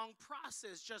year-long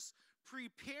process just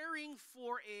preparing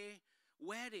for a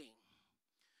wedding.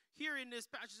 Here in this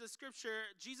passage of scripture,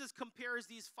 Jesus compares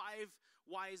these 5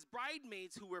 wise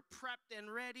bridesmaids who were prepped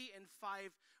and ready and 5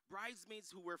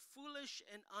 bridesmaids who were foolish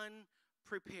and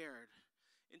unprepared.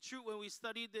 In truth, when we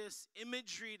study this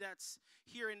imagery that's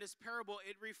here in this parable,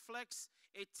 it reflects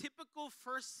a typical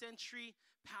first century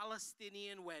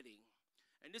Palestinian wedding.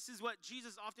 And this is what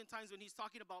Jesus oftentimes, when he's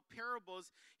talking about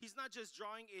parables, he's not just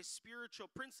drawing a spiritual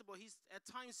principle. He's at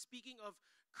times speaking of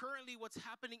currently what's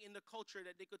happening in the culture,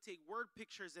 that they could take word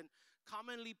pictures and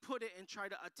commonly put it and try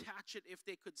to attach it if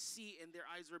they could see and their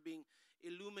eyes were being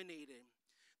illuminated.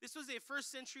 This was a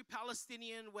first century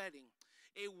Palestinian wedding.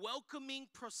 A welcoming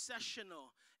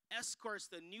processional escorts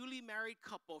the newly married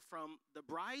couple from the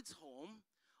bride's home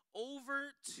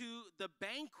over to the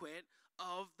banquet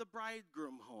of the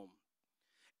bridegroom home.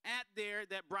 At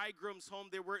that bridegroom's home,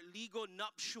 there were legal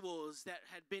nuptials that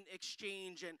had been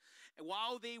exchanged. And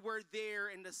while they were there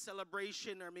and the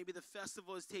celebration or maybe the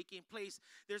festival is taking place,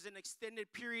 there's an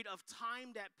extended period of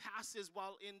time that passes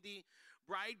while in the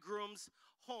bridegroom's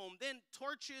home. Then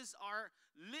torches are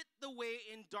lit the way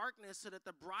in darkness so that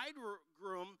the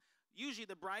bridegroom, usually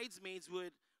the bridesmaids,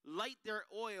 would light their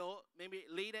oil maybe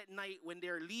late at night when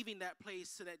they're leaving that place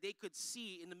so that they could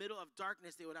see. In the middle of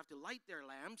darkness, they would have to light their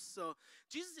lamps. So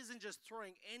Jesus isn't just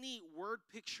throwing any word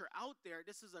picture out there.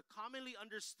 This is a commonly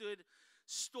understood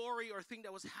story or thing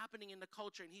that was happening in the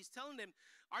culture. And he's telling them,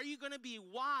 are you going to be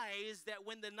wise that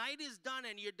when the night is done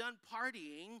and you're done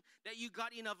partying, that you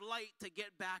got enough light to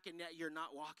get back and that you're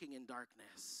not walking in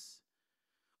darkness?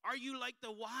 Are you like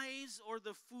the wise or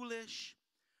the foolish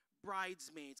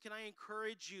bridesmaids? Can I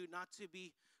encourage you not to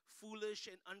be foolish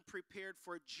and unprepared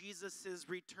for Jesus'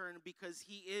 return, because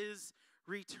he is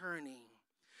returning.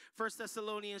 1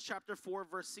 Thessalonians chapter 4,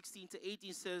 verse 16 to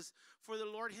 18 says, "For the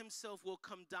Lord himself will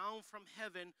come down from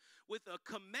heaven with a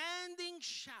commanding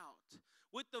shout,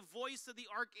 with the voice of the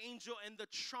archangel and the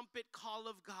trumpet call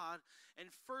of God,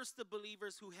 and first the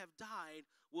believers who have died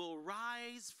will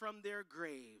rise from their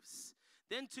graves.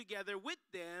 Then together with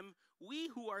them, we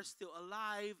who are still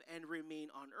alive and remain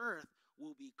on earth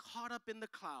will be caught up in the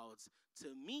clouds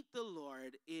to meet the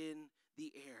Lord in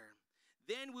the air.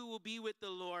 Then we will be with the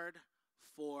Lord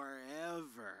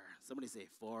forever." Somebody say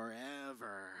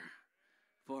forever.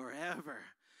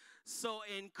 Forever. So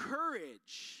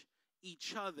encourage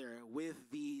each other with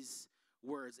these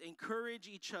words. Encourage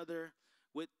each other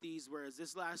with these words.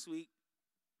 This last week,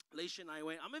 Laisha and I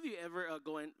went. How many of you ever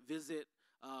go and visit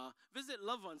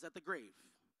loved ones at the grave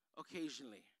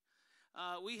occasionally?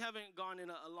 We haven't gone in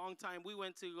a long time. We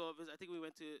went to go visit. I think we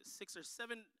went to 6 or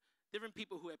 7 different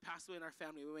people who had passed away in our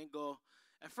family. We went go.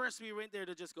 At first, we went there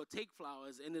to just go take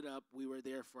flowers. Ended up, we were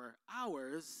there for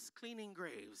hours cleaning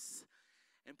graves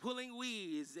and pulling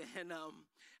weeds. And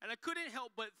I couldn't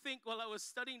help but think while I was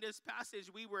studying this passage,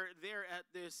 we were there at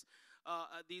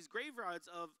these graveyards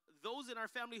of those in our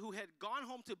family who had gone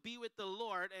home to be with the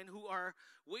Lord and who are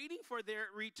waiting for their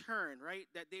return, right?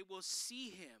 That they will see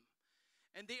him.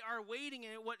 And they are waiting,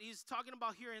 and what he's talking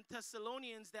about here in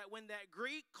Thessalonians, that when that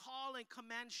great call and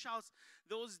command shouts,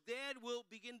 those dead will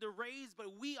begin to raise,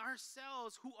 but we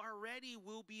ourselves who are ready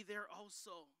will be there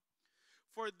also.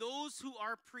 For those who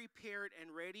are prepared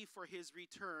and ready for his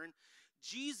return,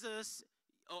 Jesus,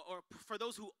 or for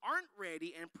those who aren't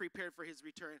ready and prepared for his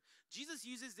return, Jesus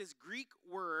uses this Greek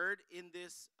word in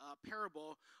this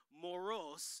parable,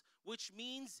 moros, which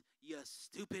means you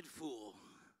stupid fool.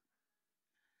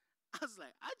 I was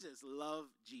like, I just love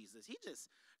Jesus. He just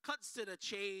cuts to the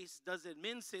chase, doesn't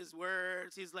mince his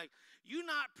words. He's like, you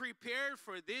not prepared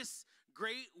for this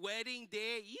great wedding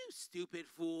day, you stupid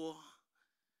fool.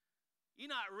 You're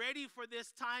not ready for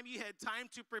this time. You had time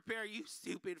to prepare, you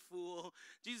stupid fool.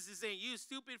 Jesus is saying, you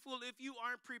stupid fool, if you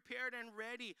aren't prepared and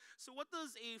ready. So what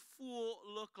does a fool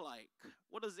look like?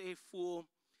 What does a fool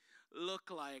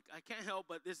look like? I can't help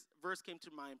but this verse came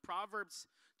to mind. Proverbs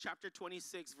chapter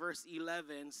 26 verse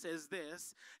 11 says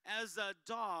this: as a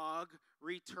dog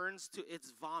returns to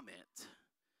its vomit,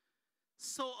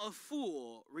 so a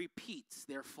fool repeats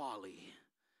their folly.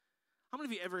 How many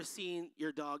of you ever seen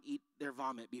your dog eat their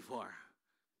vomit before?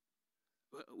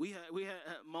 We had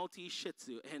a Maltese Shih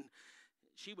Tzu, and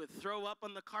she would throw up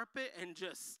on the carpet and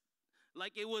just,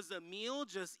 like it was a meal,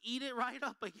 just eat it right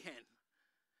up again.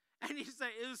 And he said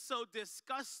it was so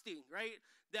disgusting, right,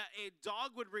 that a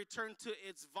dog would return to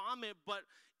its vomit. But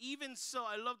even so,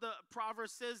 I love the proverb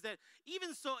says that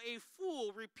even so a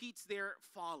fool repeats their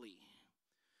folly.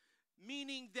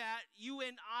 Meaning that you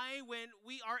and I, when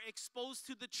we are exposed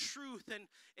to the truth and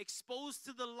exposed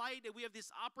to the light, that we have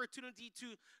this opportunity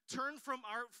to turn from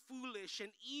our foolish and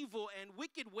evil and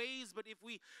wicked ways. But if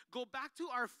we go back to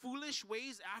our foolish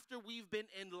ways after we've been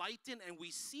enlightened and we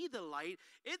see the light,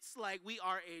 it's like we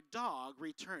are a dog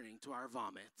returning to our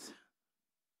vomit.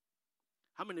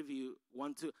 How many of you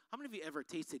ever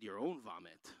tasted your own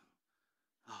vomit?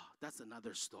 Oh, that's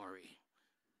another story.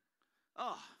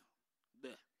 Oh,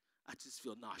 bleh. I just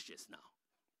feel nauseous now.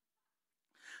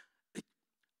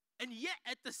 And yet,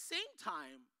 at the same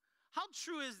time, how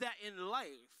true is that in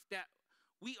life, that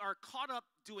we are caught up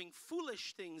doing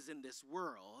foolish things in this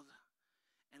world,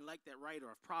 and like that writer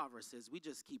of Proverbs says, we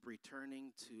just keep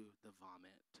returning to the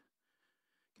vomit.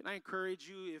 Can I encourage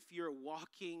you, if you're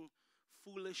walking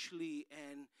foolishly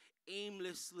and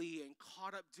aimlessly and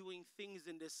caught up doing things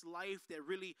in this life that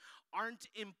really aren't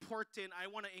important, I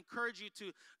want to encourage you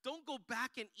to don't go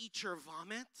back and eat your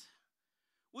vomit.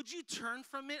 Would you turn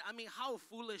from it? I mean, how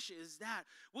foolish is that?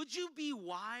 Would you be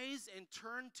wise and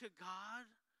turn to God?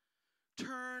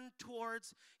 Turn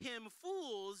towards him.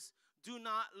 Fools do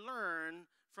not learn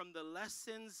from the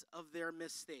lessons of their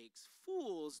mistakes.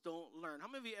 Fools don't learn. How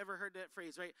many of you ever heard that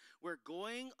phrase, right? We're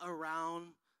going around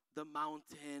the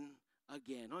mountain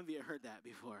again. How many of you heard that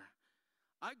before?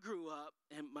 I grew up,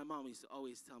 and my mom used to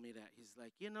always tell me that. He's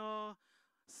like,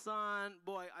 son,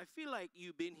 boy, I feel like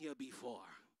you've been here before.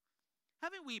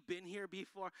 Haven't we been here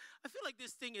before? I feel like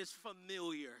this thing is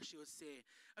familiar, she would say.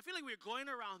 I feel like we're going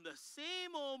around the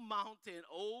same old mountain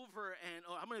over and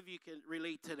over. How many of you can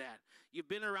relate to that? You've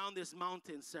been around this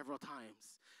mountain several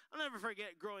times. I'll never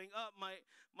forget growing up, my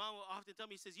mom would often tell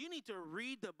me, she says, you need to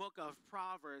read the book of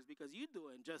Proverbs because you're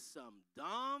doing just some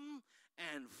dumb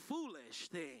and foolish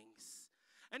things.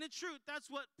 And in truth,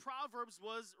 that's what Proverbs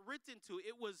was written to.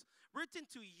 It was written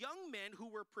to young men who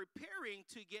were preparing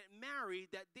to get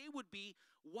married, that they would be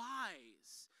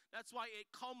wise. That's why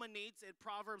it culminates in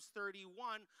Proverbs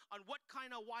 31 on what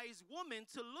kind of wise woman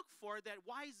to look for, that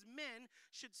wise men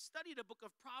should study the book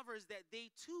of Proverbs, that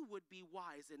they too would be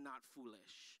wise and not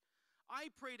foolish. I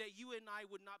pray that you and I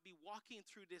would not be walking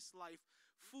through this life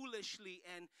foolishly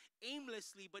and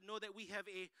aimlessly, but know that we have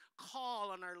a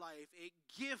call on our life, a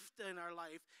gift in our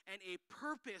life, and a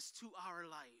purpose to our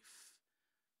life.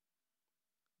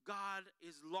 God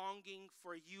is longing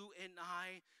for you and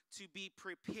I to be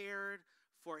prepared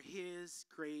for his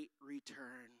great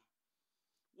return.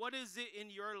 What is it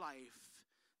in your life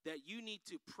that you need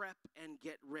to prep and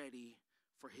get ready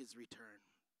for his return?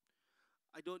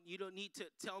 You don't need to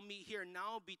tell me here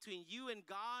now, between you and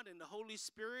God and the Holy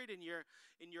Spirit in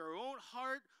your own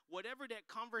heart, whatever that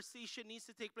conversation needs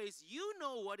to take place, you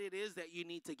know what it is that you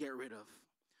need to get rid of.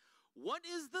 What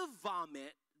is the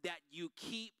vomit that you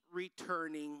keep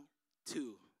returning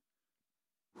to?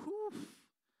 Whew.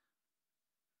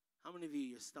 How many of you,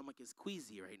 your stomach is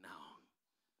queasy right now?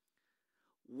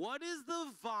 What is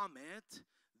the vomit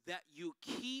that you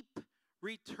keep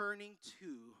returning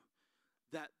to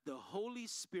that the Holy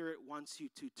Spirit wants you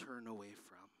to turn away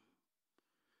from?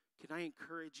 Can I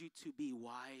encourage you to be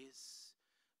wise?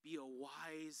 Be a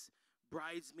wise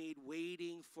bridesmaid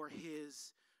waiting for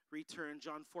his return.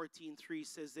 John 14:3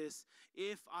 says this,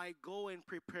 if I go and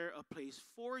prepare a place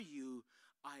for you,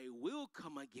 I will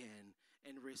come again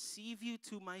and receive you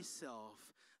to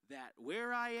myself, that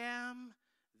where I am,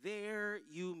 there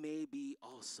you may be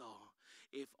also.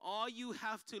 If all you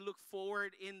have to look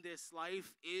forward in this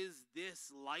life is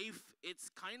this life, it's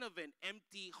kind of an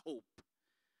empty hope.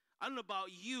 I don't know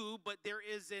about you, but there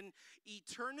is an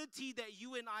eternity that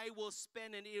you and I will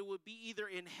spend, and it will be either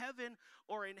in heaven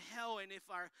or in hell. And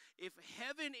if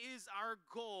heaven is our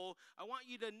goal, I want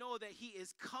you to know that he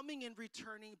is coming and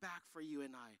returning back for you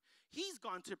and I. He's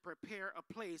gone to prepare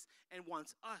a place and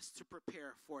wants us to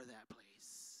prepare for that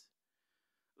place.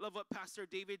 Love what Pastor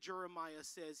David Jeremiah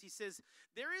says. He says,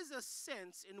 there is a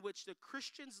sense in which the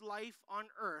Christian's life on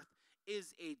earth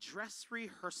is a dress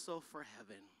rehearsal for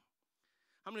heaven.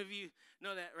 How many of you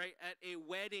know that, right? At a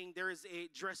wedding, there is a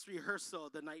dress rehearsal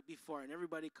the night before, and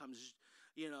everybody comes,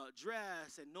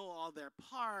 dressed and know all their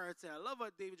parts. And I love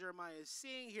what David Jeremiah is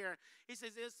saying here. He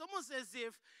says, it's almost as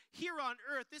if here on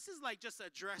earth, this is like just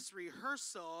a dress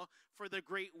rehearsal for the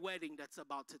great wedding that's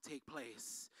about to take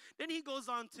place. Then he goes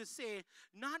on to say,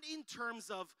 not in terms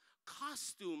of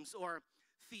costumes or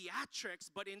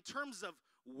theatrics, but in terms of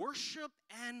worship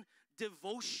and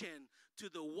devotion to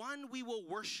the one we will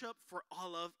worship for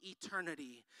all of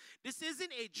eternity. This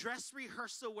isn't a dress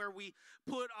rehearsal where we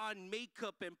put on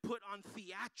makeup and put on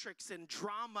theatrics and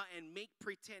drama and make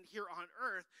pretend here on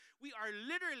earth. We are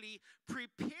literally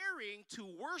preparing to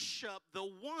worship the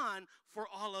one for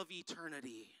all of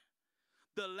eternity,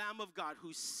 the Lamb of God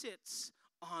who sits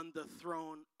on the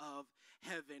throne of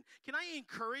heaven. Can I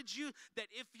encourage you that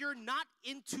if you're not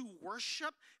into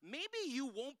worship, maybe you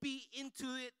won't be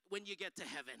into it when you get to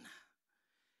heaven.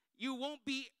 You won't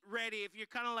be ready if you're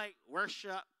kind of like,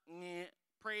 worship, meh,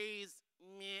 praise,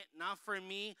 meh, not for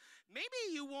me. Maybe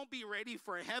you won't be ready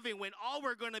for heaven when all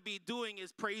we're going to be doing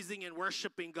is praising and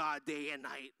worshiping God day and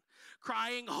night.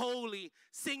 Crying holy,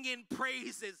 singing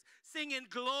praises, singing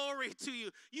glory to you.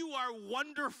 You are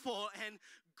wonderful and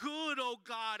good, oh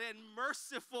God, and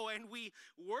merciful, and we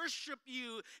worship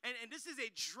you. And this is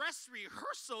a dress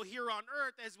rehearsal here on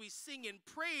earth as we sing in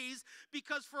praise,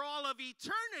 because for all of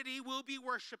eternity, we'll be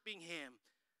worshiping him.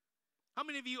 How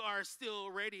many of you are still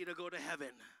ready to go to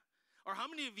heaven? Or how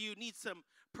many of you need some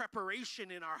preparation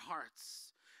in our hearts?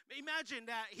 Imagine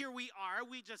that here we are,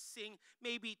 we just sing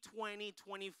maybe 20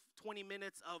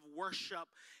 minutes of worship.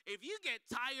 If you get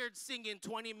tired singing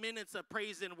 20 minutes of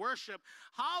praise and worship,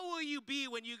 how will you be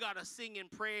when you got to sing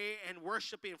and pray and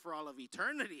worshiping for all of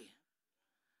eternity?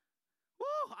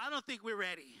 Woo, I don't think we're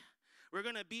ready. We're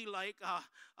going to be like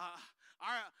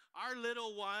our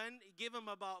little one, give him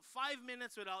about 5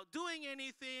 minutes without doing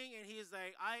anything, and he's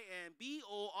like, I am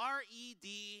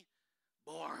B-O-R-E-D,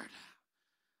 bored.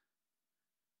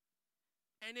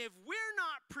 And if we're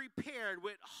not prepared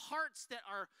with hearts that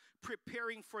are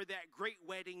preparing for that great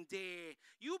wedding day,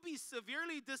 you'll be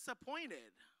severely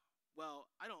disappointed. Well,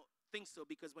 I don't think so,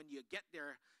 because when you get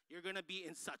there, you're going to be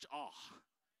in such awe.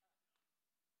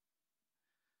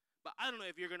 But I don't know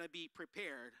if you're going to be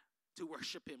prepared to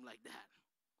worship him like that.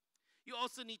 You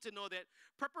also need to know that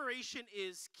preparation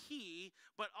is key,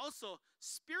 but also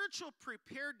spiritual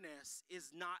preparedness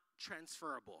is not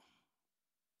transferable.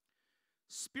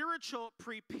 Spiritual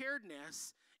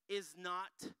preparedness is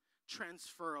not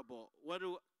transferable. What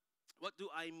do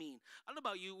I mean? I don't know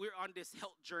about you, we're on this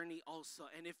health journey also.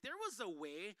 And if there was a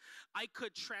way I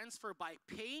could transfer by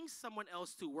paying someone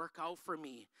else to work out for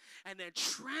me, and then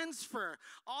transfer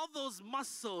all those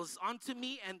muscles onto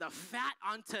me and the fat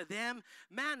onto them,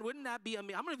 man, wouldn't that be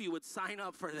amazing? How many of you would sign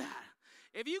up for that?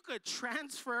 If you could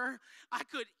transfer, I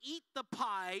could eat the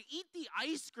pie, eat the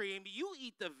ice cream, you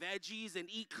eat the veggies and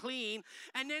eat clean,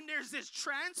 and then there's this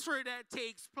transfer that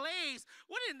takes place.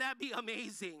 Wouldn't that be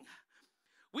amazing?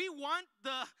 We want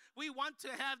to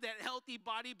have that healthy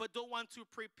body, but don't want to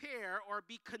prepare or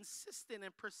be consistent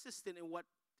and persistent in what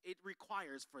it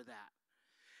requires for that.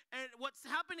 And what's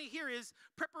happening here is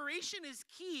preparation is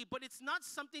key, but it's not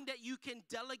something that you can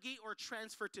delegate or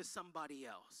transfer to somebody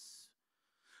else.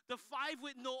 the 5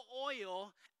 with no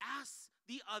oil asked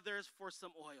the others for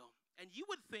some oil. And you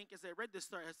would think, as I read this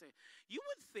story, I say, you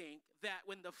would think that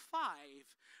when the 5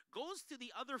 goes to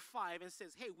the other 5 and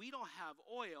says, hey, we don't have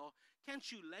oil,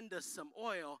 can't you lend us some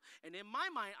oil? And in my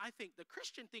mind, I think the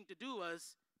Christian thing to do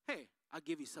was, hey, I'll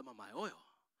give you some of my oil.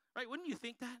 Right? Wouldn't you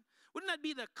think that? Wouldn't that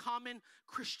be the common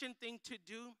Christian thing to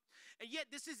do? And yet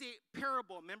this is a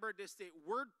parable. Remember, this a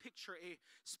word picture, a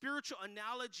spiritual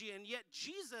analogy. And yet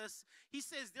Jesus, he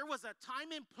says there was a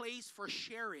time and place for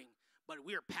sharing, but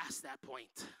we're past that point.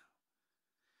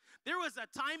 There was a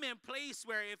time and place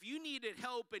where if you needed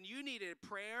help and you needed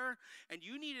prayer and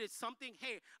you needed something,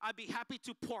 hey, I'd be happy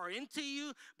to pour into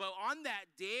you. But on that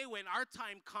day when our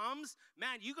time comes,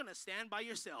 man, you're going to stand by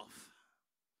yourself.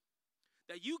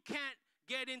 That you can't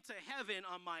get into heaven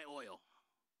on my oil.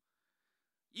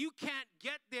 You can't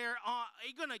get there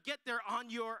you're going to get there on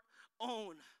your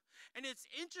own. And it's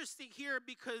interesting here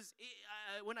because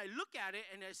when I look at it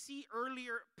and I see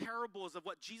earlier parables of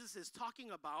what Jesus is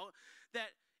talking about, that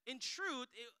in truth,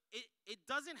 it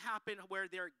doesn't happen where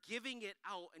they're giving it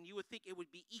out and you would think it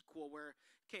would be equal, where,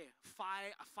 okay,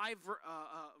 five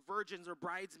virgins or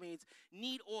bridesmaids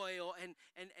need oil. And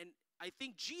I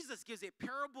think Jesus gives a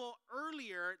parable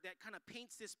earlier that kind of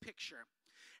paints this picture.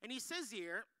 And he says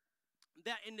here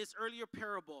that in this earlier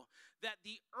parable, that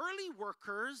the early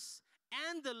workers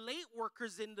and the late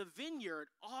workers in the vineyard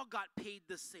all got paid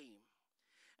the same.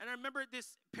 And I remember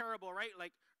this parable, right?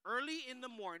 Like, early in the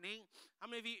morning, how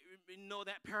many of you know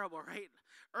that parable, right?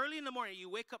 Early in the morning, you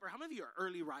wake up, or how many of you are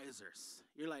early risers?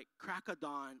 You're like crack of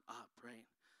dawn up, right?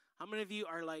 How many of you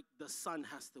are like the sun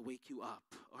has to wake you up,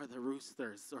 or the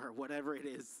roosters, or whatever it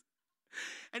is?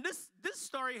 And this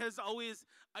story has always,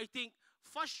 I think,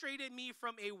 frustrated me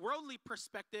from a worldly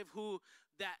perspective,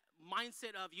 that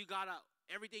mindset of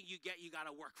everything you get, you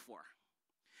gotta work for.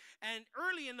 And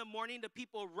early in the morning, the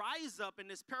people rise up in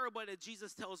this parable that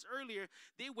Jesus tells earlier.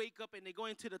 They wake up and they go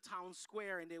into the town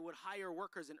square and they would hire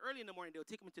workers. And early in the morning, they would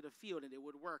take them into the field and they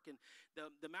would work. And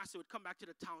the master would come back to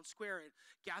the town square and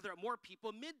gather up more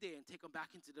people midday and take them back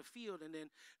into the field. And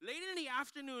then late in the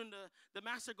afternoon, the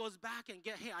master goes back and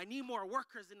hey, I need more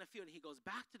workers in the field. And he goes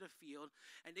back to the field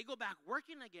and they go back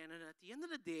working again. And at the end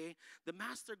of the day, the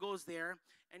master goes there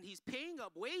and he's paying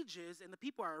up wages. And the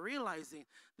people are realizing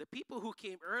the people who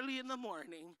came early in the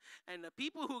morning and the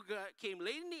people who came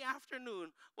late in the afternoon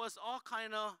was all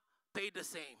kind of paid the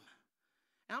same.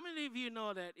 How many of you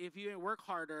know that if you work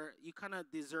harder, you kind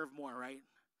of deserve more, right?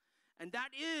 And that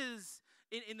is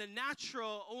in the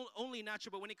natural, only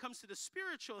natural, but when it comes to the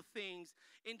spiritual things,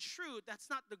 in truth, that's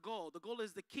not the goal. The goal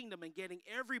is the kingdom and getting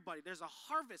everybody. There's a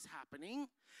harvest happening.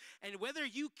 And whether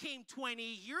you came 20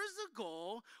 years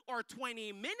ago or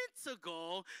 20 minutes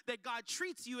ago, that God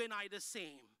treats you and I the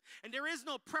same. And there is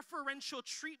no preferential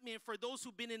treatment for those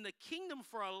who've been in the kingdom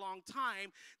for a long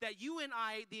time, that you and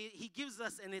I, he gives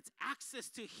us, and it's access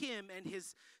to him and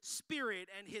his spirit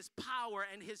and his power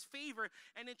and his favor.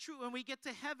 And in truth, when we get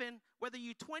to heaven, whether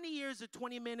you 20 years or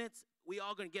 20 minutes, we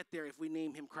all going to get there if we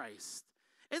name him Christ.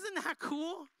 Isn't that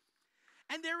cool?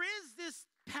 And there is this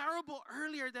parable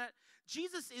earlier that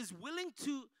Jesus is willing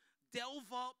to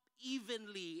delve up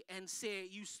evenly and say,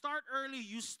 you start early,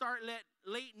 you start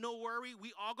late, no worry.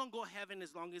 We all going to go heaven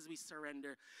as long as we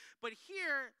surrender. But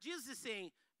here, Jesus is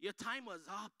saying, your time was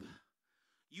up.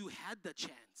 You had the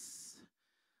chance.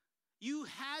 You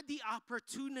had the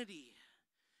opportunity.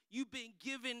 You've been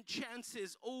given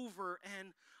chances over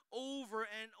and over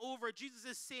and over. Jesus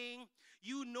is saying,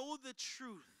 you know the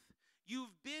truth.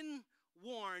 You've been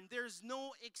warned. There's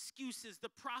no excuses. The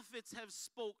prophets have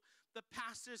spoke. The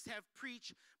pastors have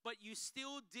preached, but you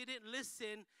still didn't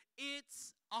listen.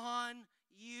 It's on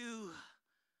you.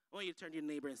 I want you to turn to your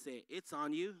neighbor and say, it's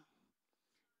on you.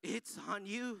 It's on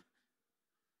you.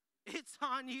 It's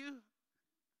on you.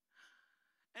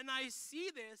 And I see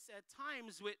this at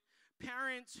times with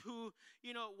parents who,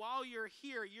 while you're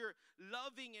here, you're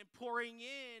loving and pouring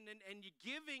in and you're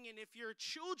giving. And if your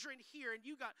children here and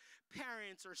you got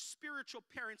parents or spiritual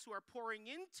parents who are pouring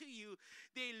into you,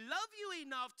 they love you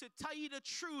enough to tell you the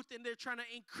truth, and they're trying to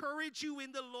encourage you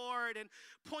in the Lord and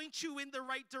point you in the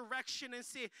right direction and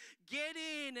say, get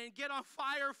in and get on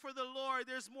fire for the Lord.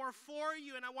 There's more for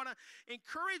you. And I want to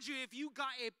encourage you, if you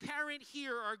got a parent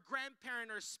here or a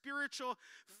grandparent or spiritual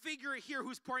figure here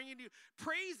who's pouring into you,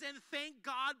 praise and thank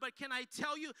God. But can I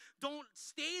tell you, don't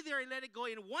stay there and let it go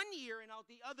in one ear and out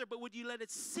the other, but would you let it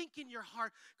sink in your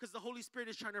heart, because the Holy Spirit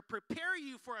is trying to prepare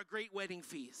you for a great wedding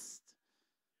feast.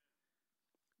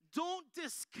 Don't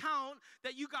discount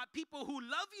that you got people who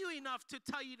love you enough to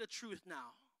tell you the truth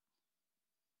now.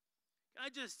 I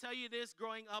just tell you this,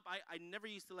 growing up, I never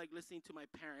used to like listening to my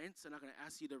parents. I'm not going to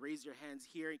ask you to raise your hands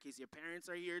here in case your parents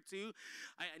are here too.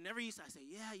 I never used to, I say,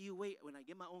 yeah, you wait. When I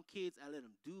get my own kids, I let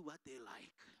them do what they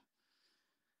like.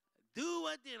 Do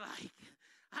what they like.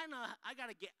 I know I got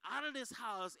to get out of this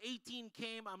house. 18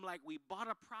 came. I'm like, we bought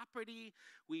a property.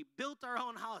 We built our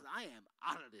own house. I am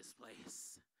out of this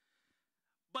place.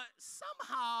 But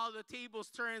somehow the tables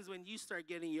turns when you start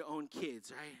getting your own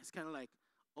kids, right? It's kind of like,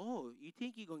 oh, you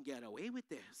think you're going to get away with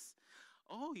this?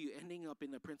 Oh, you ending up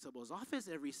in the principal's office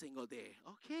every single day.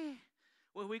 Okay.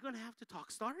 Well, we're going to have to talk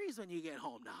stories when you get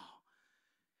home now.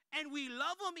 And we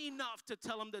love them enough to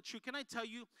tell them the truth. Can I tell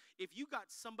you, if you got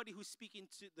somebody who's speaking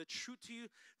to the truth to you,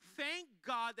 thank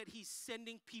God that he's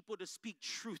sending people to speak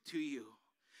truth to you.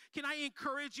 Can I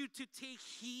encourage you to take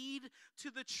heed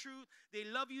to the truth? They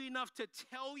love you enough to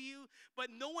tell you, but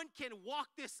no one can walk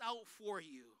this out for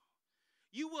you.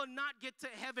 You will not get to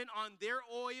heaven on their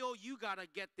oil. You got to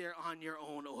get there on your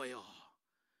own oil.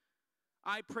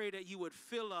 I pray that you would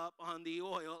fill up on the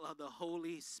oil of the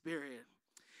Holy Spirit.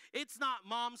 It's not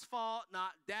mom's fault,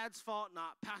 not dad's fault,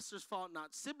 not pastor's fault,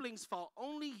 not siblings' fault.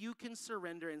 Only you can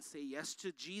surrender and say yes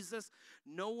to Jesus.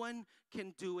 No one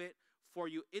can do it for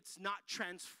you. It's not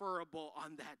transferable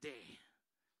on that day.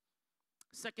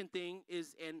 Second thing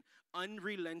is an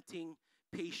unrelenting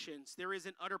patience. There is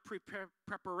an utter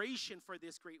preparation for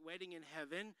this great wedding in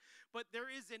heaven, but there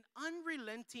is an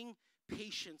unrelenting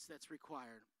patience that's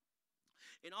required.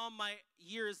 In all my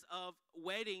years of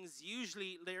weddings,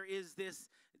 usually there is this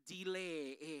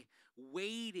delay, a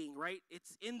waiting, right?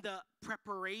 It's in the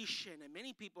preparation. And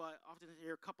many people, I often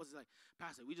hear couples like,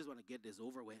 Pastor, we just want to get this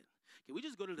over with. Can we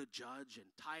just go to the judge and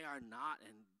tie our knot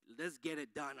and let's get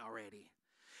it done already?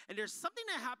 And there's something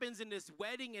that happens in this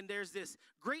wedding, and there's this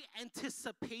great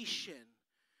anticipation,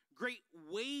 great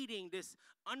waiting, this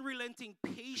unrelenting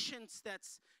patience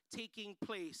that's taking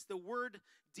place. The word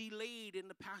delayed in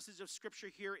the passage of Scripture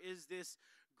here is this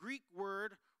Greek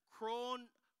word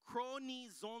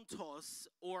chronizontos,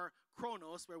 or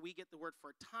chronos, where we get the word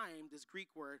for time, this Greek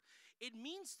word. It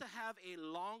means to have a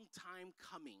long time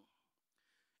coming.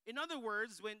 In other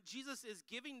words, when Jesus is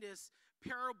giving this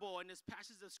parable in this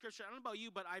passage of Scripture, I don't know about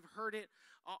you, but I've heard it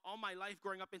all my life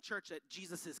growing up in church that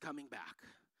Jesus is coming back.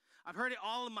 I've heard it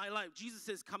all of my life. Jesus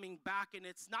is coming back, and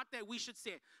it's not that we should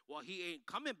say, well, he ain't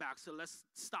coming back, so let's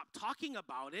stop talking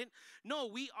about it. No,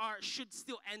 we should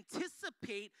still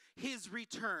anticipate his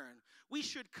return. We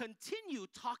should continue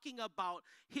talking about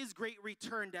his great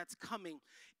return that's coming.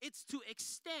 It's to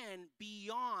extend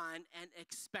beyond an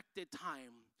expected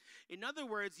time. In other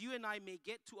words, you and I may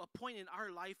get to a point in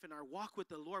our life and our walk with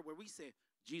the Lord where we say,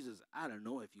 Jesus, I don't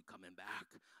know if you're coming back.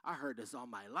 I heard this all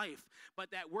my life.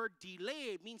 But that word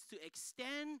delay means to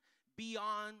extend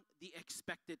beyond the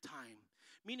expected time.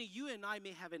 Meaning you and I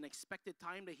may have an expected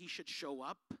time that he should show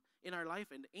up in our life.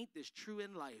 And ain't this true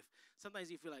in life? Sometimes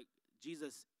you feel like,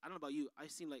 Jesus, I don't know about you, I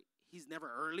seem like he's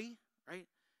never early, right?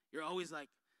 You're always like,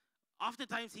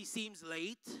 oftentimes he seems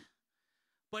late.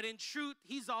 But in truth,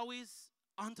 he's always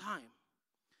on time.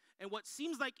 And what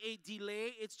seems like a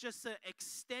delay, it's just an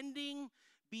extending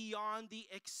beyond the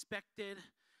expected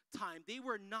time. They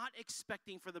were not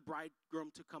expecting for the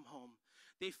bridegroom to come home.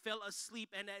 They fell asleep,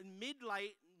 and at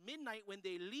midnight, when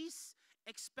they least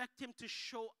expect him to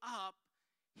show up,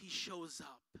 he shows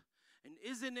up. And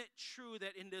isn't it true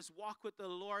that in this walk with the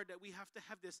Lord that we have to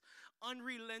have this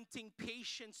unrelenting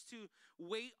patience to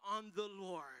wait on the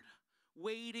Lord,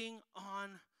 waiting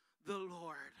on the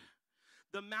Lord?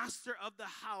 The master of the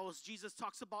house, Jesus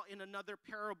talks about in another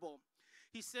parable.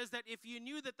 He says that if you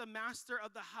knew that the master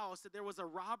of the house, that there was a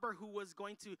robber who was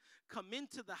going to come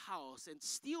into the house and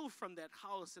steal from that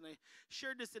house, and I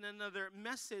shared this in another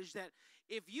message, that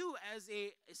if you as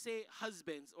say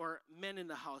husbands or men in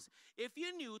the house, if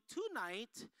you knew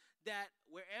tonight that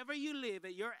wherever you live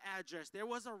at your address, there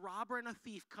was a robber and a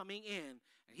thief coming in,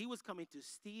 and he was coming to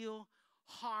steal,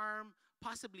 harm,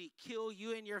 possibly kill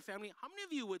you and your family, how many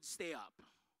of you would stay up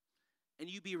and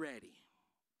you be ready,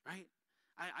 right?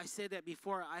 I said that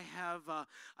before. I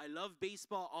love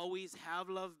baseball, always have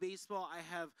loved baseball. I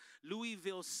have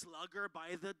Louisville Slugger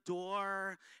by the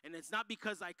door, and it's not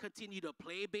because I continue to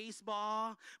play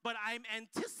baseball, but I'm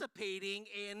anticipating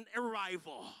an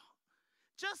arrival.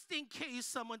 Just in case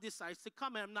someone decides to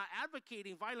come. And I'm not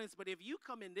advocating violence, but if you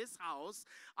come in this house,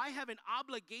 I have an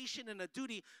obligation and a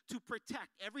duty to protect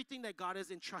everything that God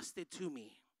has entrusted to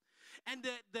me. And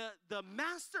the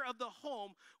master of the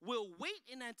home will wait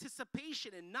in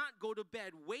anticipation and not go to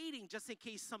bed, waiting just in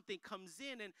case something comes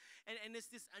in. And it's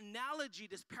this analogy,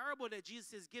 this parable that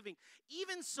Jesus is giving.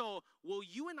 Even so, will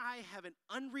you and I have an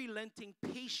unrelenting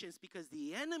patience, because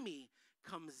the enemy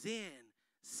comes in,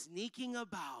 sneaking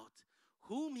about,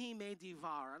 whom he may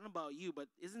devour. I don't know about you, but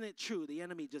isn't it true? The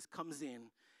enemy just comes in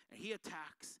and he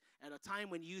attacks at a time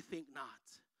when you think not.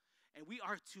 And we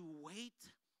are to wait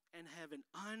and have an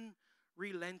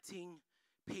unrelenting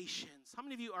patience. How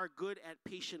many of you are good at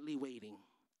patiently waiting?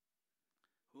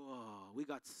 Oh, we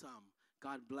got some.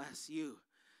 God bless you.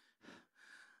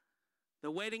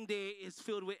 The wedding day is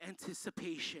filled with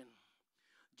anticipation.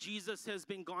 Jesus has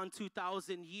been gone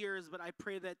 2,000 years, but I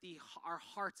pray that our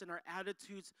hearts and our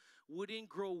attitudes wouldn't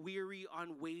grow weary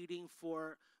on waiting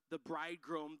for the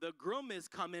bridegroom. The groom is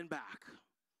coming back.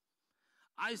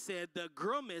 I said the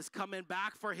groom is coming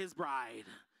back for his bride.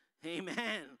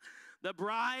 Amen. The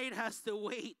bride has to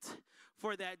wait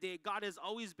for that day. God has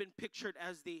always been pictured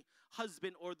as the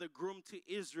husband or the groom to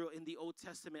Israel in the Old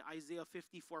Testament. Isaiah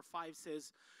 54:5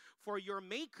 says, "For your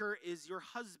maker is your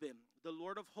husband. The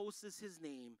Lord of hosts is his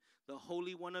name. The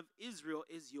Holy One of Israel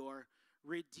is your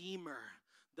redeemer."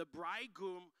 The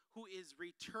bridegroom who is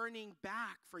returning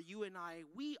back for you and I,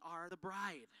 we are the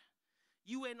bride.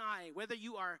 You and I, whether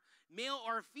you are male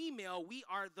or female, we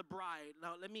are the bride.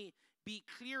 Now, let me be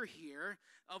clear here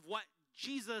of what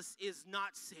Jesus is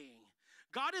not saying.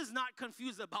 God is not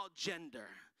confused about gender.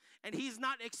 And he's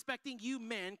not expecting you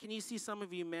men. Can you see some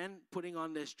of you men putting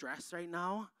on this dress right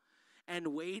now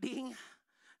and waiting?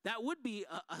 That would be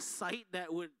a sight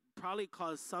that would probably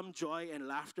cause some joy and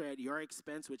laughter at your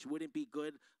expense, which wouldn't be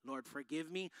good. Lord,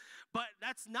 forgive me. But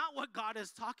that's not what God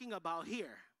is talking about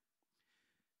here.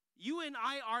 You and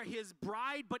I are his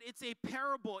bride, but it's a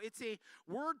parable. It's a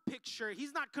word picture.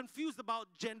 He's not confused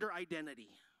about gender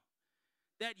identity.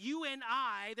 That you and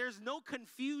I, there's no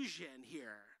confusion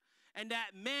here. And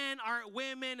that men aren't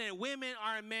women and women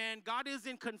aren't men. God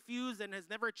isn't confused and has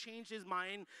never changed his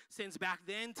mind since back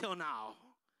then till now.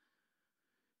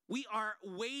 We are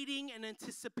waiting and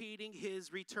anticipating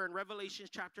his return. Revelation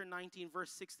chapter 19,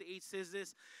 verse 6-8 says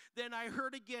this. "Then I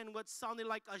heard again what sounded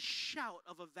like a shout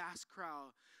of a vast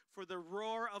crowd, for the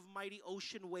roar of mighty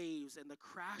ocean waves and the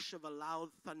crash of a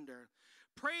loud thunder.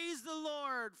 Praise the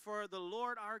Lord, for the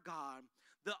Lord our God,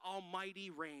 the Almighty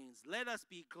reigns. Let us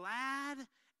be glad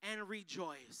and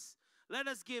rejoice. Let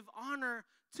us give honor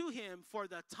to him, for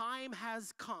the time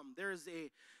has come." There's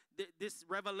this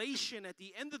revelation at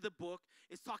the end of the book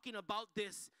is talking about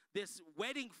this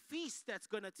wedding feast that's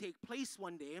going to take place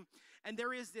one day. And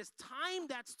there is this time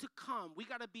that's to come. We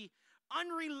got to be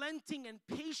unrelenting and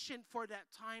patient for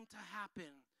that time to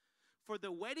happen. For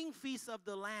the wedding feast of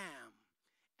the Lamb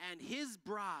and his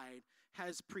bride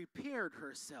has prepared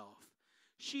herself.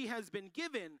 She has been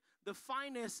given the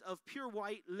finest of pure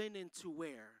white linen to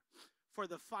wear. For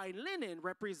the fine linen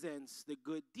represents the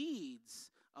good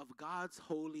deeds of God's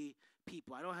holy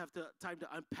people. I don't have time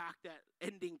to unpack that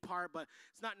ending part, but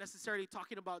it's not necessarily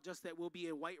talking about just that we'll be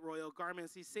in white royal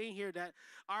garments. He's saying here that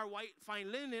our white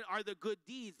fine linen are the good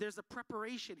deeds. There's a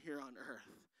preparation here on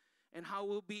earth and how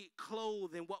we'll be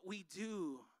clothed and what we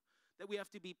do, that we have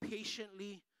to be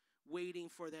patiently waiting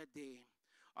for that day.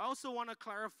 I also want to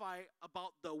clarify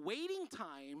about the waiting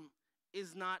time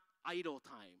is not idle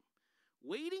time.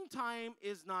 Waiting time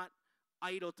is not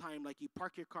idle time, like you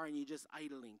park your car and you're just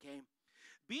idling, okay?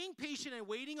 Being patient and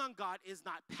waiting on God is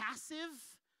not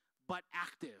passive, but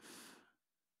active.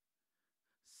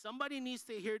 Somebody needs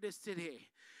to hear this today.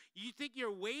 You think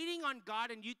you're waiting on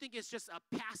God and you think it's just a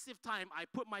passive time. I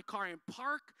put my car in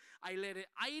park, I let it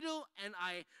idle, and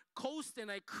I coast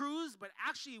and I cruise, but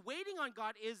actually waiting on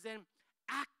God is an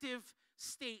active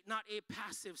state, not a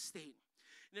passive state.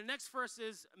 The next verse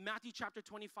is Matthew chapter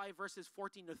 25, verses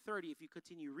 14 to 30. If you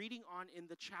continue reading on in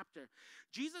the chapter,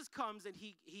 Jesus comes and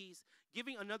he's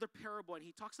giving another parable, and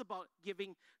he talks about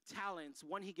giving talents.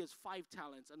 One, he gives 5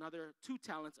 talents, another 2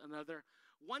 talents, another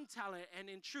 1 talent. And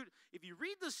in truth, if you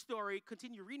read the story,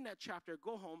 continue reading that chapter,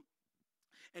 go home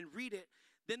and read it,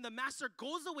 then the master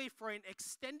goes away for an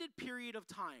extended period of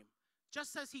time,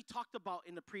 just as he talked about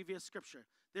in the previous scripture.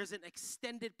 There's an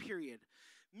extended period.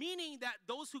 Meaning that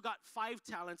those who got 5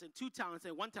 talents and 2 talents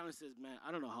and 1 talent says, man,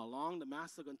 I don't know how long the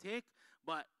master going to take,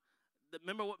 but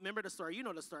remember the story. You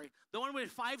know the story. The one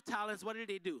with 5 talents, what did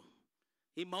he do?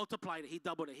 He multiplied it. He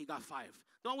doubled it. He got 5.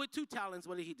 The one with 2 talents,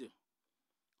 what did he do?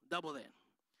 Doubled it.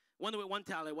 One with 1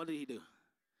 talent, what did he do?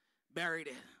 Buried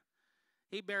it.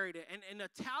 He buried it. And a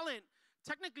talent,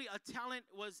 technically a talent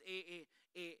was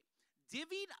a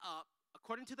divvied up,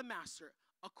 according to the master,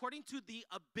 according to the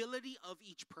ability of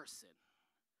each person.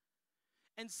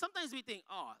 And sometimes we think,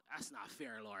 oh, that's not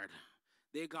fair, Lord.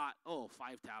 They got, 5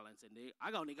 talents, and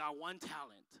I only got 1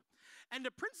 talent. And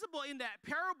the principle in that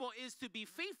parable is to be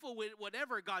faithful with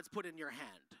whatever God's put in your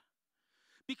hand.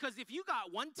 Because if you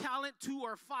got 1 talent, 2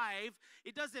 or 5,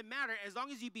 it doesn't matter. As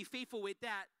long as you be faithful with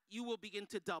that, you will begin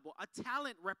to double. A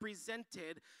talent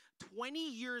represented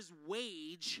 20 years'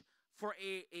 wage for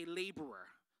a laborer.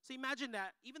 So imagine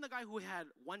that. Even the guy who had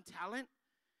 1 talent,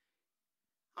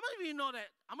 how many of you know that?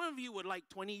 How many of you would like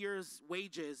 20 years'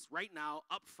 wages right now,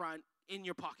 up front, in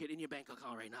your pocket, in your bank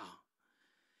account right now?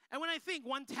 And when I think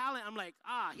 1 talent, I'm like,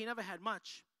 he never had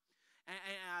much. And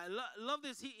I love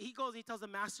this. He goes, he tells the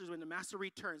masters when the master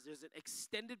returns, there's an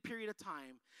extended period of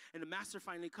time, and the master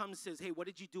finally comes and says, hey, what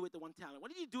did you do with the 1 talent?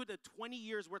 What did you do with the 20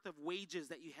 years worth of wages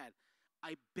that you had?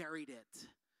 I buried it.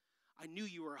 I knew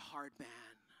you were a hard man.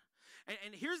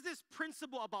 And here's this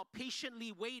principle about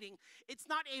patiently waiting. It's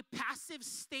not a passive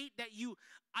state that you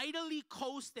idly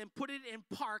coast and put it in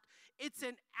park. It's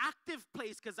an active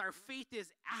place because our faith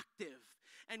is active.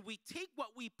 And we take what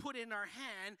we put in our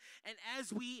hand, and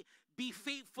as we be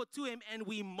faithful to him and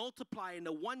we multiply, and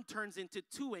the 1 turns into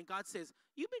 2, and God says,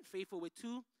 you've been faithful with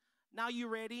 2. Now you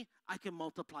ready? I can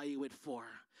multiply you with 4.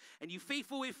 And you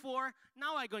faithful with 4,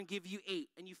 now I'm going to give you 8.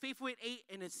 And you faithful with 8,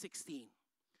 and it's 16.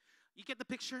 You get the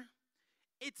picture?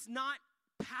 It's not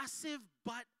passive,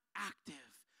 but active.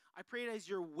 I pray that as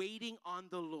you're waiting on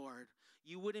the Lord,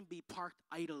 you wouldn't be parked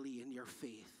idly in your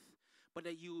faith, but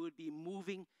that you would be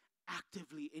moving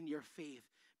actively in your faith,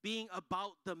 being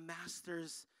about the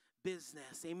master's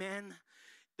business. Amen?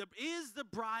 Is the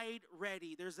bride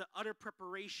ready? There's an utter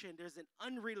preparation. There's an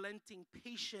unrelenting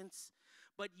patience.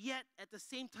 But yet, at the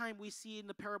same time, we see in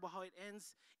the parable how it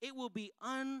ends. It will be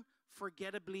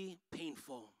unforgettably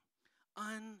painful.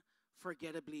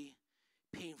 Unforgettably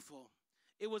painful.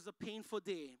 It was a painful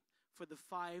day for the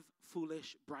 5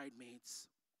 foolish bridesmaids.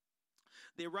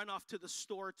 They run off to the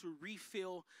store to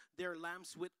refill their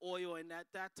lamps with oil, and at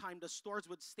that time the stores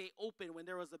would stay open. When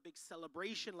there was a big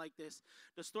celebration like this,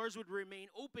 the stores would remain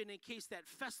open in case that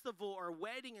festival or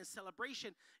wedding and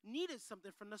celebration needed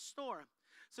something from the store.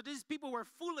 So these people were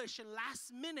foolish and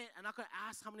last minute, and I'm going to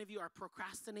ask how many of you are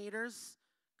procrastinators,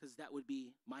 because that would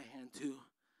be my hand too.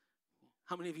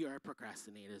 How many of you are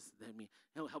procrastinators?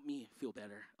 Help me feel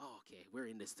better. Oh, okay, we're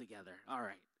in this together. All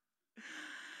right.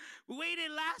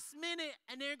 Waited last minute,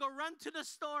 and they're going to run to the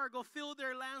store, go fill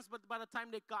their lamps, but by the time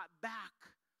they got back,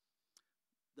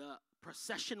 the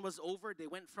procession was over. They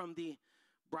went from the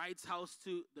bride's house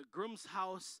to the groom's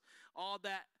house, all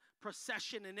that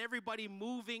procession and everybody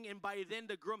moving, and by then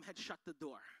the groom had shut the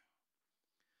door.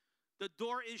 The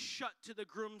door is shut to the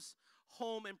groom's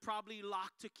home and probably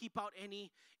locked to keep out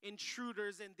any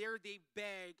intruders, and there they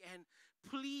beg and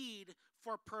plead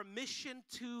for permission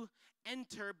to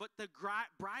enter, but the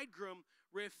bridegroom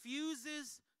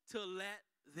refuses to let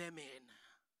them in.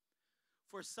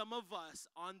 For some of us,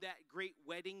 on that great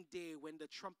wedding day when the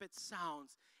trumpet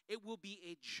sounds, it will be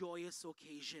a joyous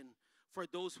occasion for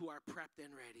those who are prepped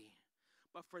and ready.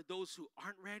 But for those who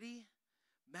aren't ready,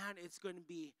 man, it's going to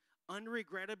be,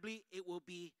 unregrettably, it will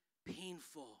be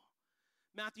painful.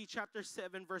 Matthew chapter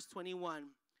 7, verse 21.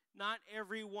 Not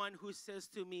everyone who says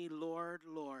to me, Lord,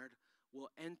 Lord, will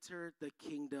enter the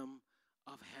kingdom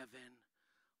of heaven,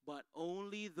 but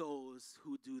only those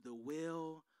who do the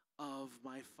will of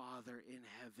my Father in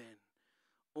heaven.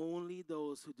 Only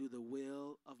those who do the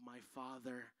will of my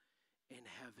Father in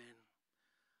heaven.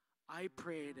 I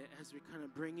pray that as we're kind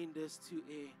of bringing this to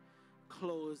a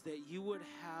close, that you would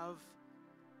have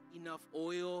enough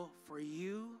oil for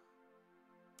you.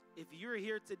 If you're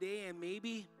here today and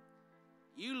maybe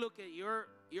you look at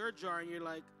your jar and you're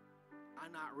like,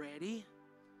 I'm not ready,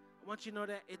 I want you to know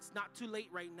that it's not too late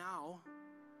right now,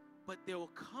 but there will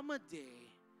come a day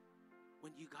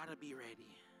when you got to be ready.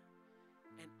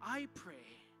 And I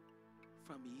pray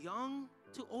from young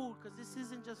to old, because this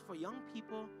isn't just for young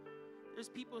people. There's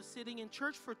people sitting in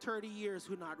church for 30 years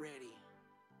who are not ready.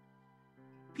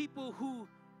 People who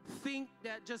think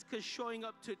that just because showing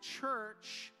up to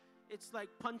church, it's like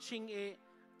punching a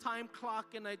time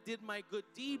clock and I did my good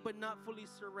deed, but not fully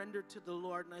surrendered to the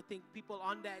Lord. And I think people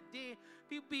on that day,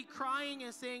 people be crying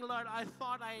and saying, Lord, I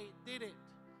thought I did it.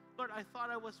 Lord, I thought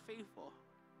I was faithful.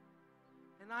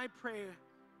 And I pray,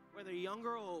 whether young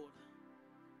or old,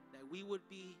 that we would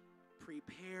be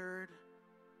prepared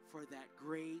for that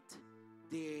great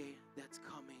day that's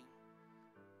coming.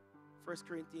 1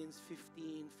 Corinthians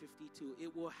 15:52.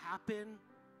 It will happen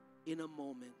in a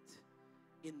moment,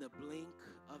 in the blink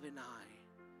of an eye,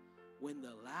 when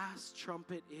the last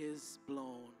trumpet is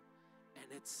blown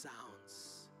and it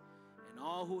sounds, and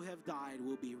all who have died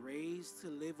will be raised to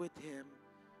live with him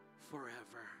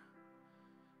forever.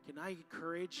 Can I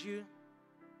encourage you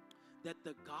that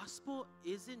the gospel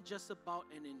isn't just about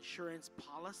an insurance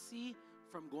policy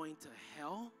from going to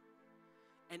hell,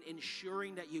 and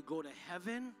ensuring that you go to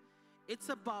heaven. It's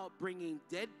about bringing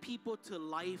dead people to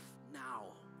life now.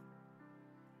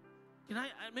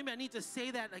 Maybe I need to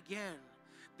say that again.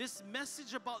 This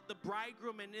message about the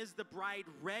bridegroom and is the bride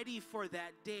ready for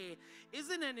that day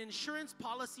isn't an insurance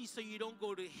policy so you don't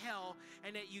go to hell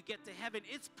and that you get to heaven.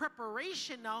 It's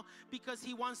preparation now because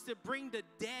he wants to bring the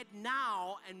dead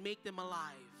now and make them alive.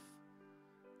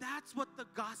 That's what the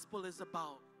gospel is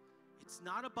about. It's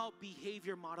not about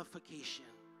behavior modification.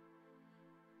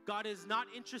 God is not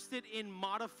interested in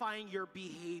modifying your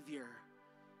behavior.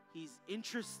 He's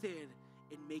interested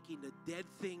in making the dead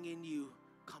thing in you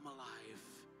come alive.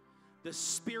 The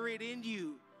spirit in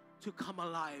you to come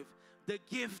alive. The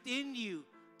gift in you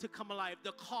to come alive.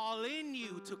 The call in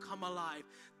you to come alive.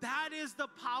 That is the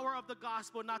power of the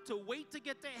gospel, not to wait to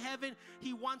get to heaven.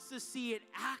 He wants to see it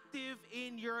active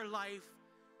in your life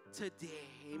today.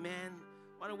 Amen.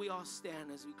 Why don't we all stand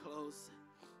as we close?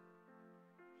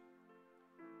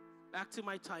 Back to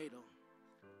my title.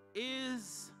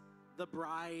 Is the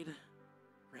bride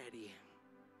ready?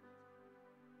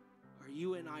 Are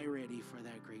you and I ready for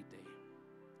that great day?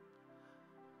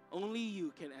 Only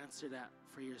you can answer that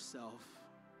for yourself.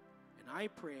 And I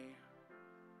pray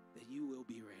that you will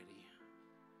be ready.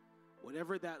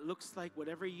 Whatever that looks like,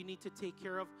 whatever you need to take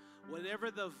care of,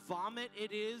 whatever the vomit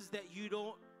it is that you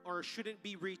don't or shouldn't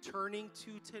be returning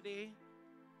to today,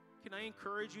 can I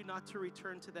encourage you not to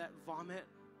return to that vomit?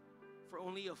 For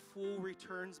only a fool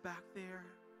returns back there.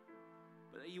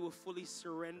 But that you will fully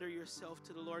surrender yourself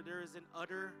to the Lord. There is an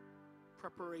utter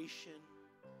preparation.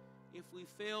 If we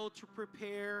fail to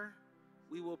prepare,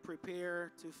 we will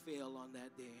prepare to fail on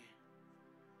that day.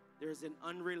 There's an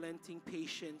unrelenting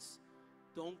patience.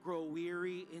 Don't grow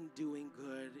weary in doing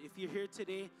good. If you're here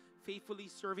today faithfully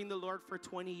serving the Lord for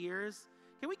 20 years,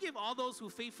 can we give all those who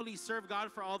faithfully serve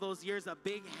God for all those years a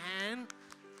big hand?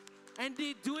 And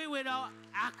they do it without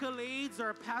accolades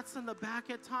or pats on the back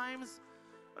at times.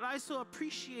 But I so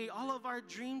appreciate all of our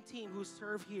dream team who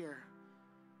serve here.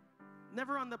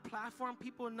 Never on the platform,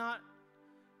 people not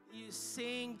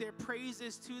saying their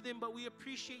praises to them, but we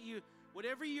appreciate you.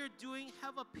 Whatever you're doing,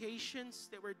 have a patience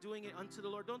that we're doing it unto the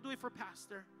Lord. Don't do it for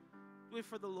pastor. Do it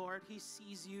for the Lord. He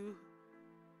sees you.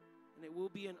 And it will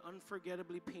be an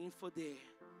unforgettably painful day.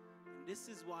 And this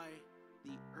is why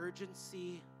the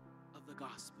urgency of the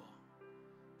gospel.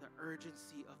 The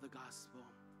urgency of the gospel.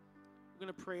 I'm going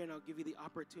to pray and I'll give you the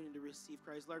opportunity to receive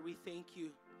Christ. Lord, we thank you.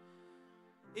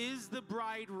 Is the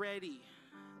bride ready?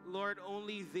 Lord,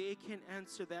 only they can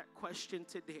answer that question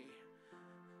today.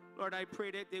 Lord, I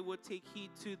pray that they would take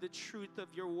heed to the truth of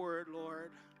your word,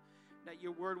 Lord. That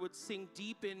your word would sink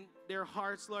deep in their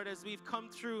hearts, Lord, as we've come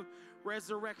through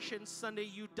Resurrection Sunday.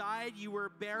 You died, you were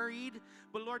buried,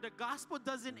 but Lord, the gospel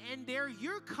doesn't end there.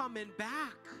 You're coming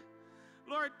back.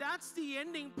 Lord, that's the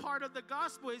ending part of the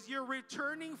gospel, is you're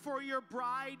returning for your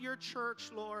bride, your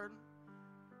church, Lord.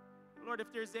 Lord,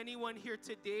 if there's anyone here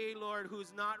today, Lord,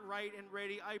 who's not right and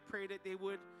ready, I pray that they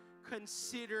would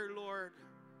consider, Lord,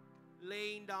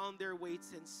 laying down their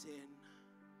weights in sin.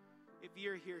 If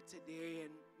you're here today and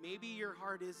maybe your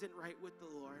heart isn't right with the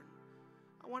Lord,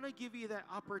 I want to give you that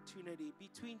opportunity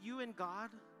between you and God.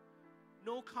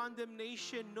 No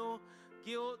condemnation, no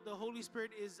guilt. The Holy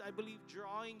Spirit is, I believe,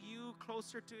 drawing you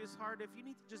closer to his heart. If you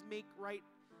need to just make right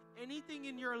anything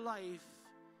in your life,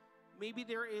 maybe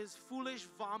there is foolish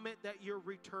vomit that you're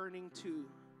returning to.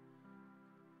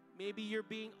 Maybe you're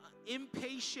being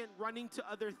impatient, running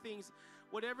to other things.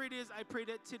 Whatever it is, I pray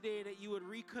that today that you would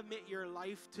recommit your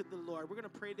life to the Lord. We're going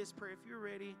to pray this prayer. If you're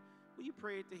ready, will you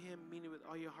pray it to him, mean it with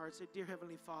all your heart? Say, dear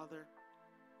Heavenly Father,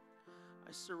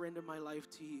 I surrender my life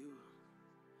to you.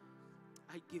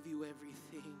 I give you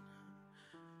everything.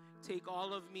 Take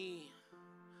all of me.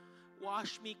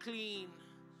 Wash me clean,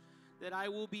 that I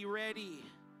will be ready,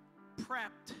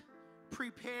 prepped,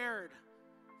 prepared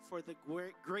for the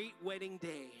great wedding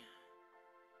day,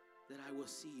 that I will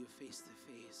see you face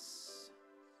to face.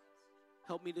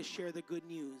 Help me to share the good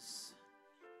news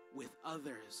with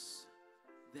others,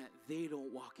 that they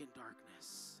don't walk in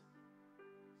darkness,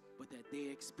 but that they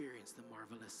experience the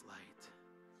marvelous light.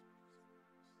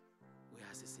 We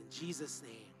ask this in Jesus'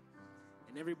 name.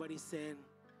 And everybody said,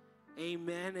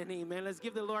 amen and amen. Let's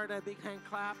give the Lord a big hand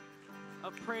clap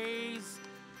of praise.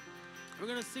 We're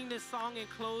going to sing this song in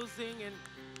closing and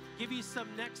give you some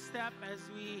next step as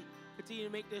we continue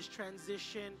to make this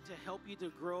transition to help you to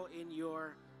grow in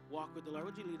your walk with the Lord.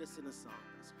 Would you lead us in a song?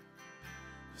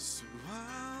 So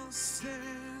I'll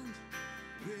stand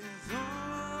with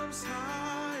arms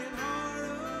high and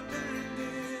heart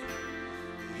abandoned,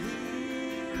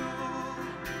 in awe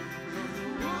of the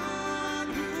one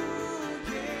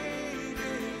who gave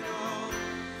it all.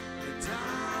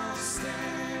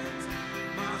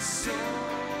 soul,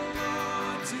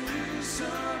 Lord, to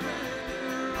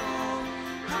surrender all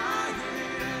I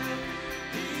am.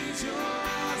 He's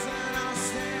yours, and I'll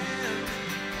stand.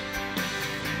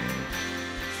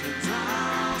 And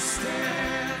I'll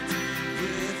stand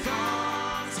with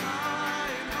arms high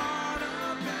and heart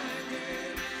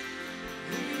abandoned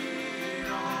in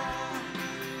awe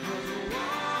of the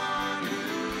one who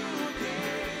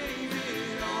gave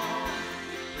it all.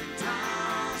 And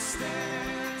I'll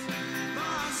stand,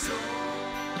 my soul,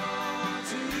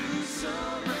 to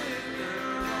surrender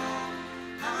all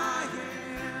I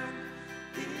am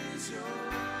is yours.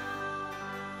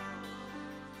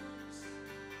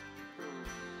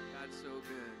 God's so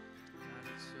good. God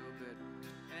is so good.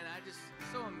 And I just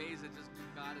so amazed at just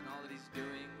God and all that He's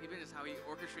doing, even just how He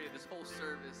orchestrated this whole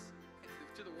service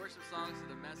to the worship songs, to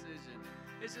the message, and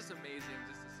it's just amazing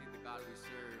just to see the God we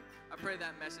serve. I pray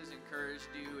that message encouraged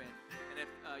you, and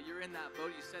if you're in that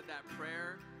boat, you said that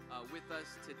prayer with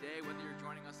us today, whether you're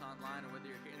joining us online or whether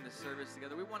you're in the service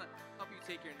together, we want to help you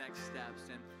take your next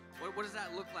steps. And what does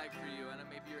that look like for you? And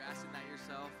maybe you're asking that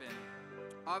yourself, and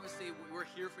obviously, we're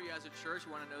here for you as a church.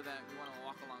 We want to know that we want to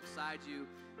walk alongside you,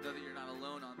 know that you're not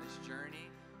alone on this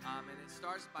journey. And it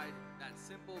starts by that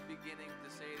simple beginning to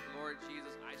say, Lord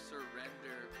Jesus, I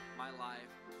surrender my life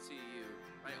to you.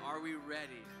 Right? Are we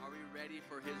ready? Are we ready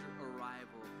for His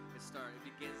arrival? It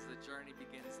begins, the journey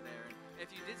begins there. And if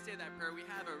you did say that prayer, we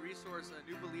have a resource, a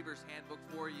New Believer's Handbook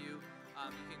for you.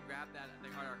 You can grab that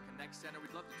at our Connect Center.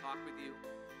 We'd love to talk with you.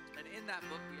 And in that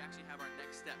book, we actually have our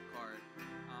next step card.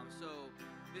 So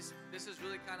this is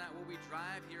really kind of what we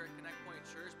drive here at Connect Point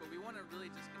Church, but we want to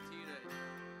really just continue to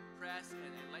press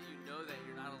and let you know that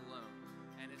you're not alone.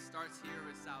 And it starts here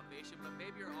with salvation, but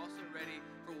maybe you're also ready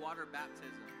for water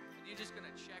baptism. And you're just going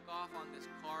to check off on this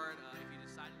card if you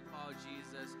decided to follow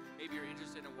Jesus. Maybe you're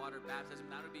interested in water baptism.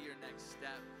 That would be your next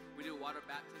step. We do water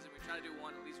baptism. We try to do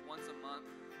one at least once a month.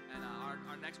 And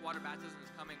our next water baptism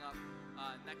is coming up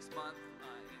next month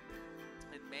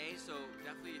in May. So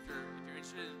definitely, if you're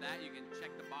interested in that, you can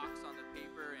check the box on the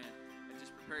paper and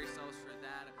just prepare yourselves for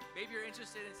that. Maybe you're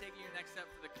interested in taking your next step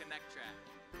for the Connect Track.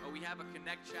 We have a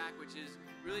Connect Track, which is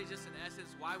really just in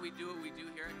essence why we do what we do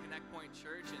here at Connect Point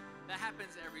Church, and that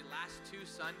happens every last 2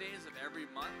 Sundays of every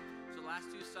month. So the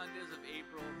last 2 Sundays of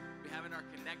April, we have in our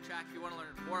Connect Track. If you want to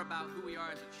learn more about who we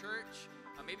are as a church,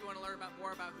 maybe you want to learn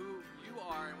more about who you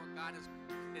are and what God has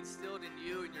instilled in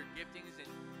you and your giftings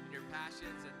and your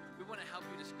passions, and we want to help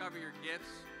you discover your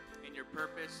gifts and your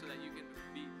purpose so that you can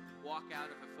walk out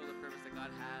and fulfill the purpose that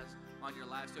God has on your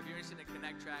life. So if you're interested in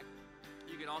Connect Track,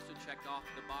 you can also check off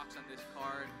the box on this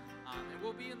card. And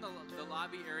we'll be in the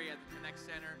lobby area at the Connect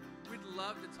Center. We'd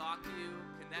love to talk to you,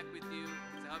 connect with you,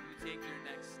 to help you take your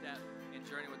next step in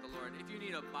journey with the Lord. If you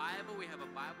need a Bible, we have a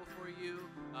Bible for you,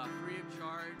 free of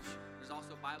charge. There's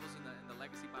also Bibles in the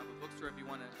Legacy Bible bookstore if you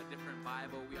want a different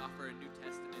Bible. We offer a New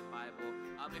Testament Bible.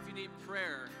 If you need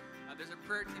prayer, there's a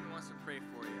prayer team who wants to pray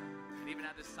for you. And even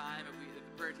at this time, if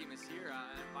the prayer team is here,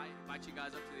 I invite you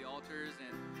guys up to the altars.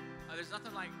 And there's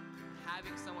nothing like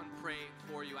having someone pray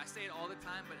for you. I say it all the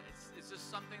time, but it's just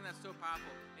something that's so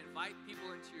powerful. Invite people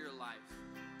into your life.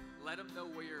 Let them know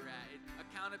where you're at.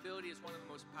 Accountability is one of the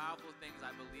most powerful things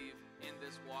I believe in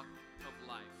this walk of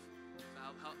life. So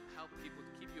help people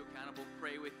to keep you accountable,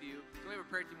 pray with you. So we have a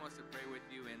prayer team who wants to pray with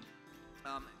you. And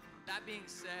that being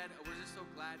said, we're just so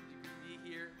glad you can be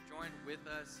here, join with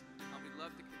us. We'd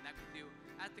love to connect with you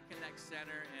at the Connect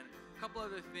Center. And a couple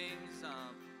other things,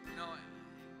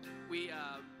 we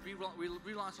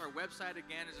relaunched our website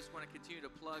again. I just want to continue to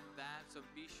plug that, so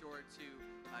be sure to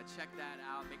check that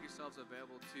out. Make yourselves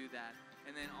available to that.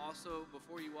 And then also,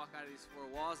 before you walk out of these 4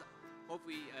 walls,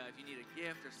 hopefully if you need a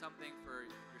gift or something for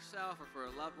yourself or for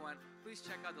a loved one, please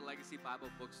check out the Legacy Bible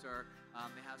Bookstore.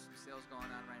 They have some sales going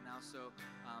on right now, so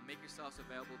make yourselves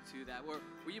available to that. Were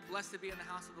you blessed to be in the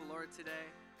house of the Lord today?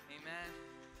 Amen.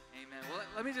 Amen. Well,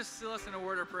 let me just seal us in a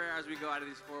word of prayer as we go out of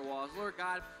these 4 walls. Lord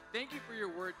God, thank you for your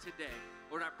word today.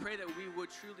 Lord, I pray that we would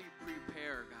truly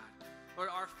prepare, God. Lord,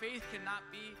 our faith cannot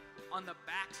be on the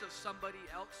backs of somebody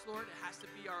else, Lord. It has to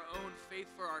be our own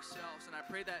faith for ourselves. And I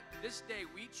pray that this day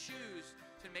we choose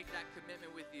to make that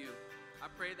commitment with you. I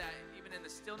pray that even in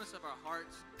the stillness of our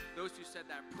hearts, those who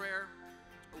said that prayer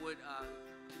would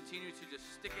continue to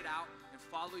just stick it out and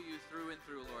follow you through and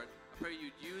through, Lord. I pray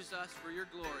you'd use us for your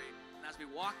glory. And as we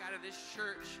walk out of this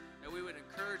church, that we would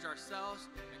encourage ourselves,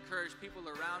 encourage people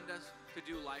around us to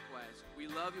do likewise. We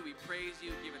love you, we praise you,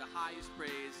 give you the highest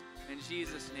praise. In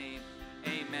Jesus' name,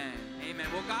 amen. Amen.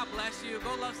 Well, God bless you.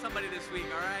 Go love somebody this week,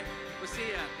 all right? We'll see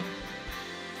ya.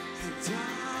 And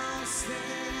I'll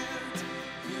stand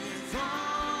with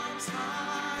arms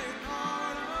high and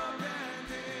heart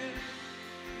abandoned.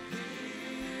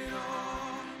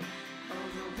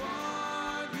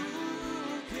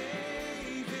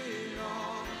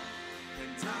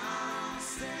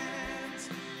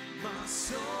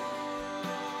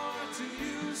 to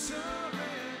you surrender.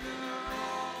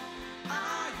 All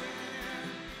I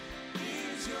am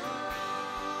is yours.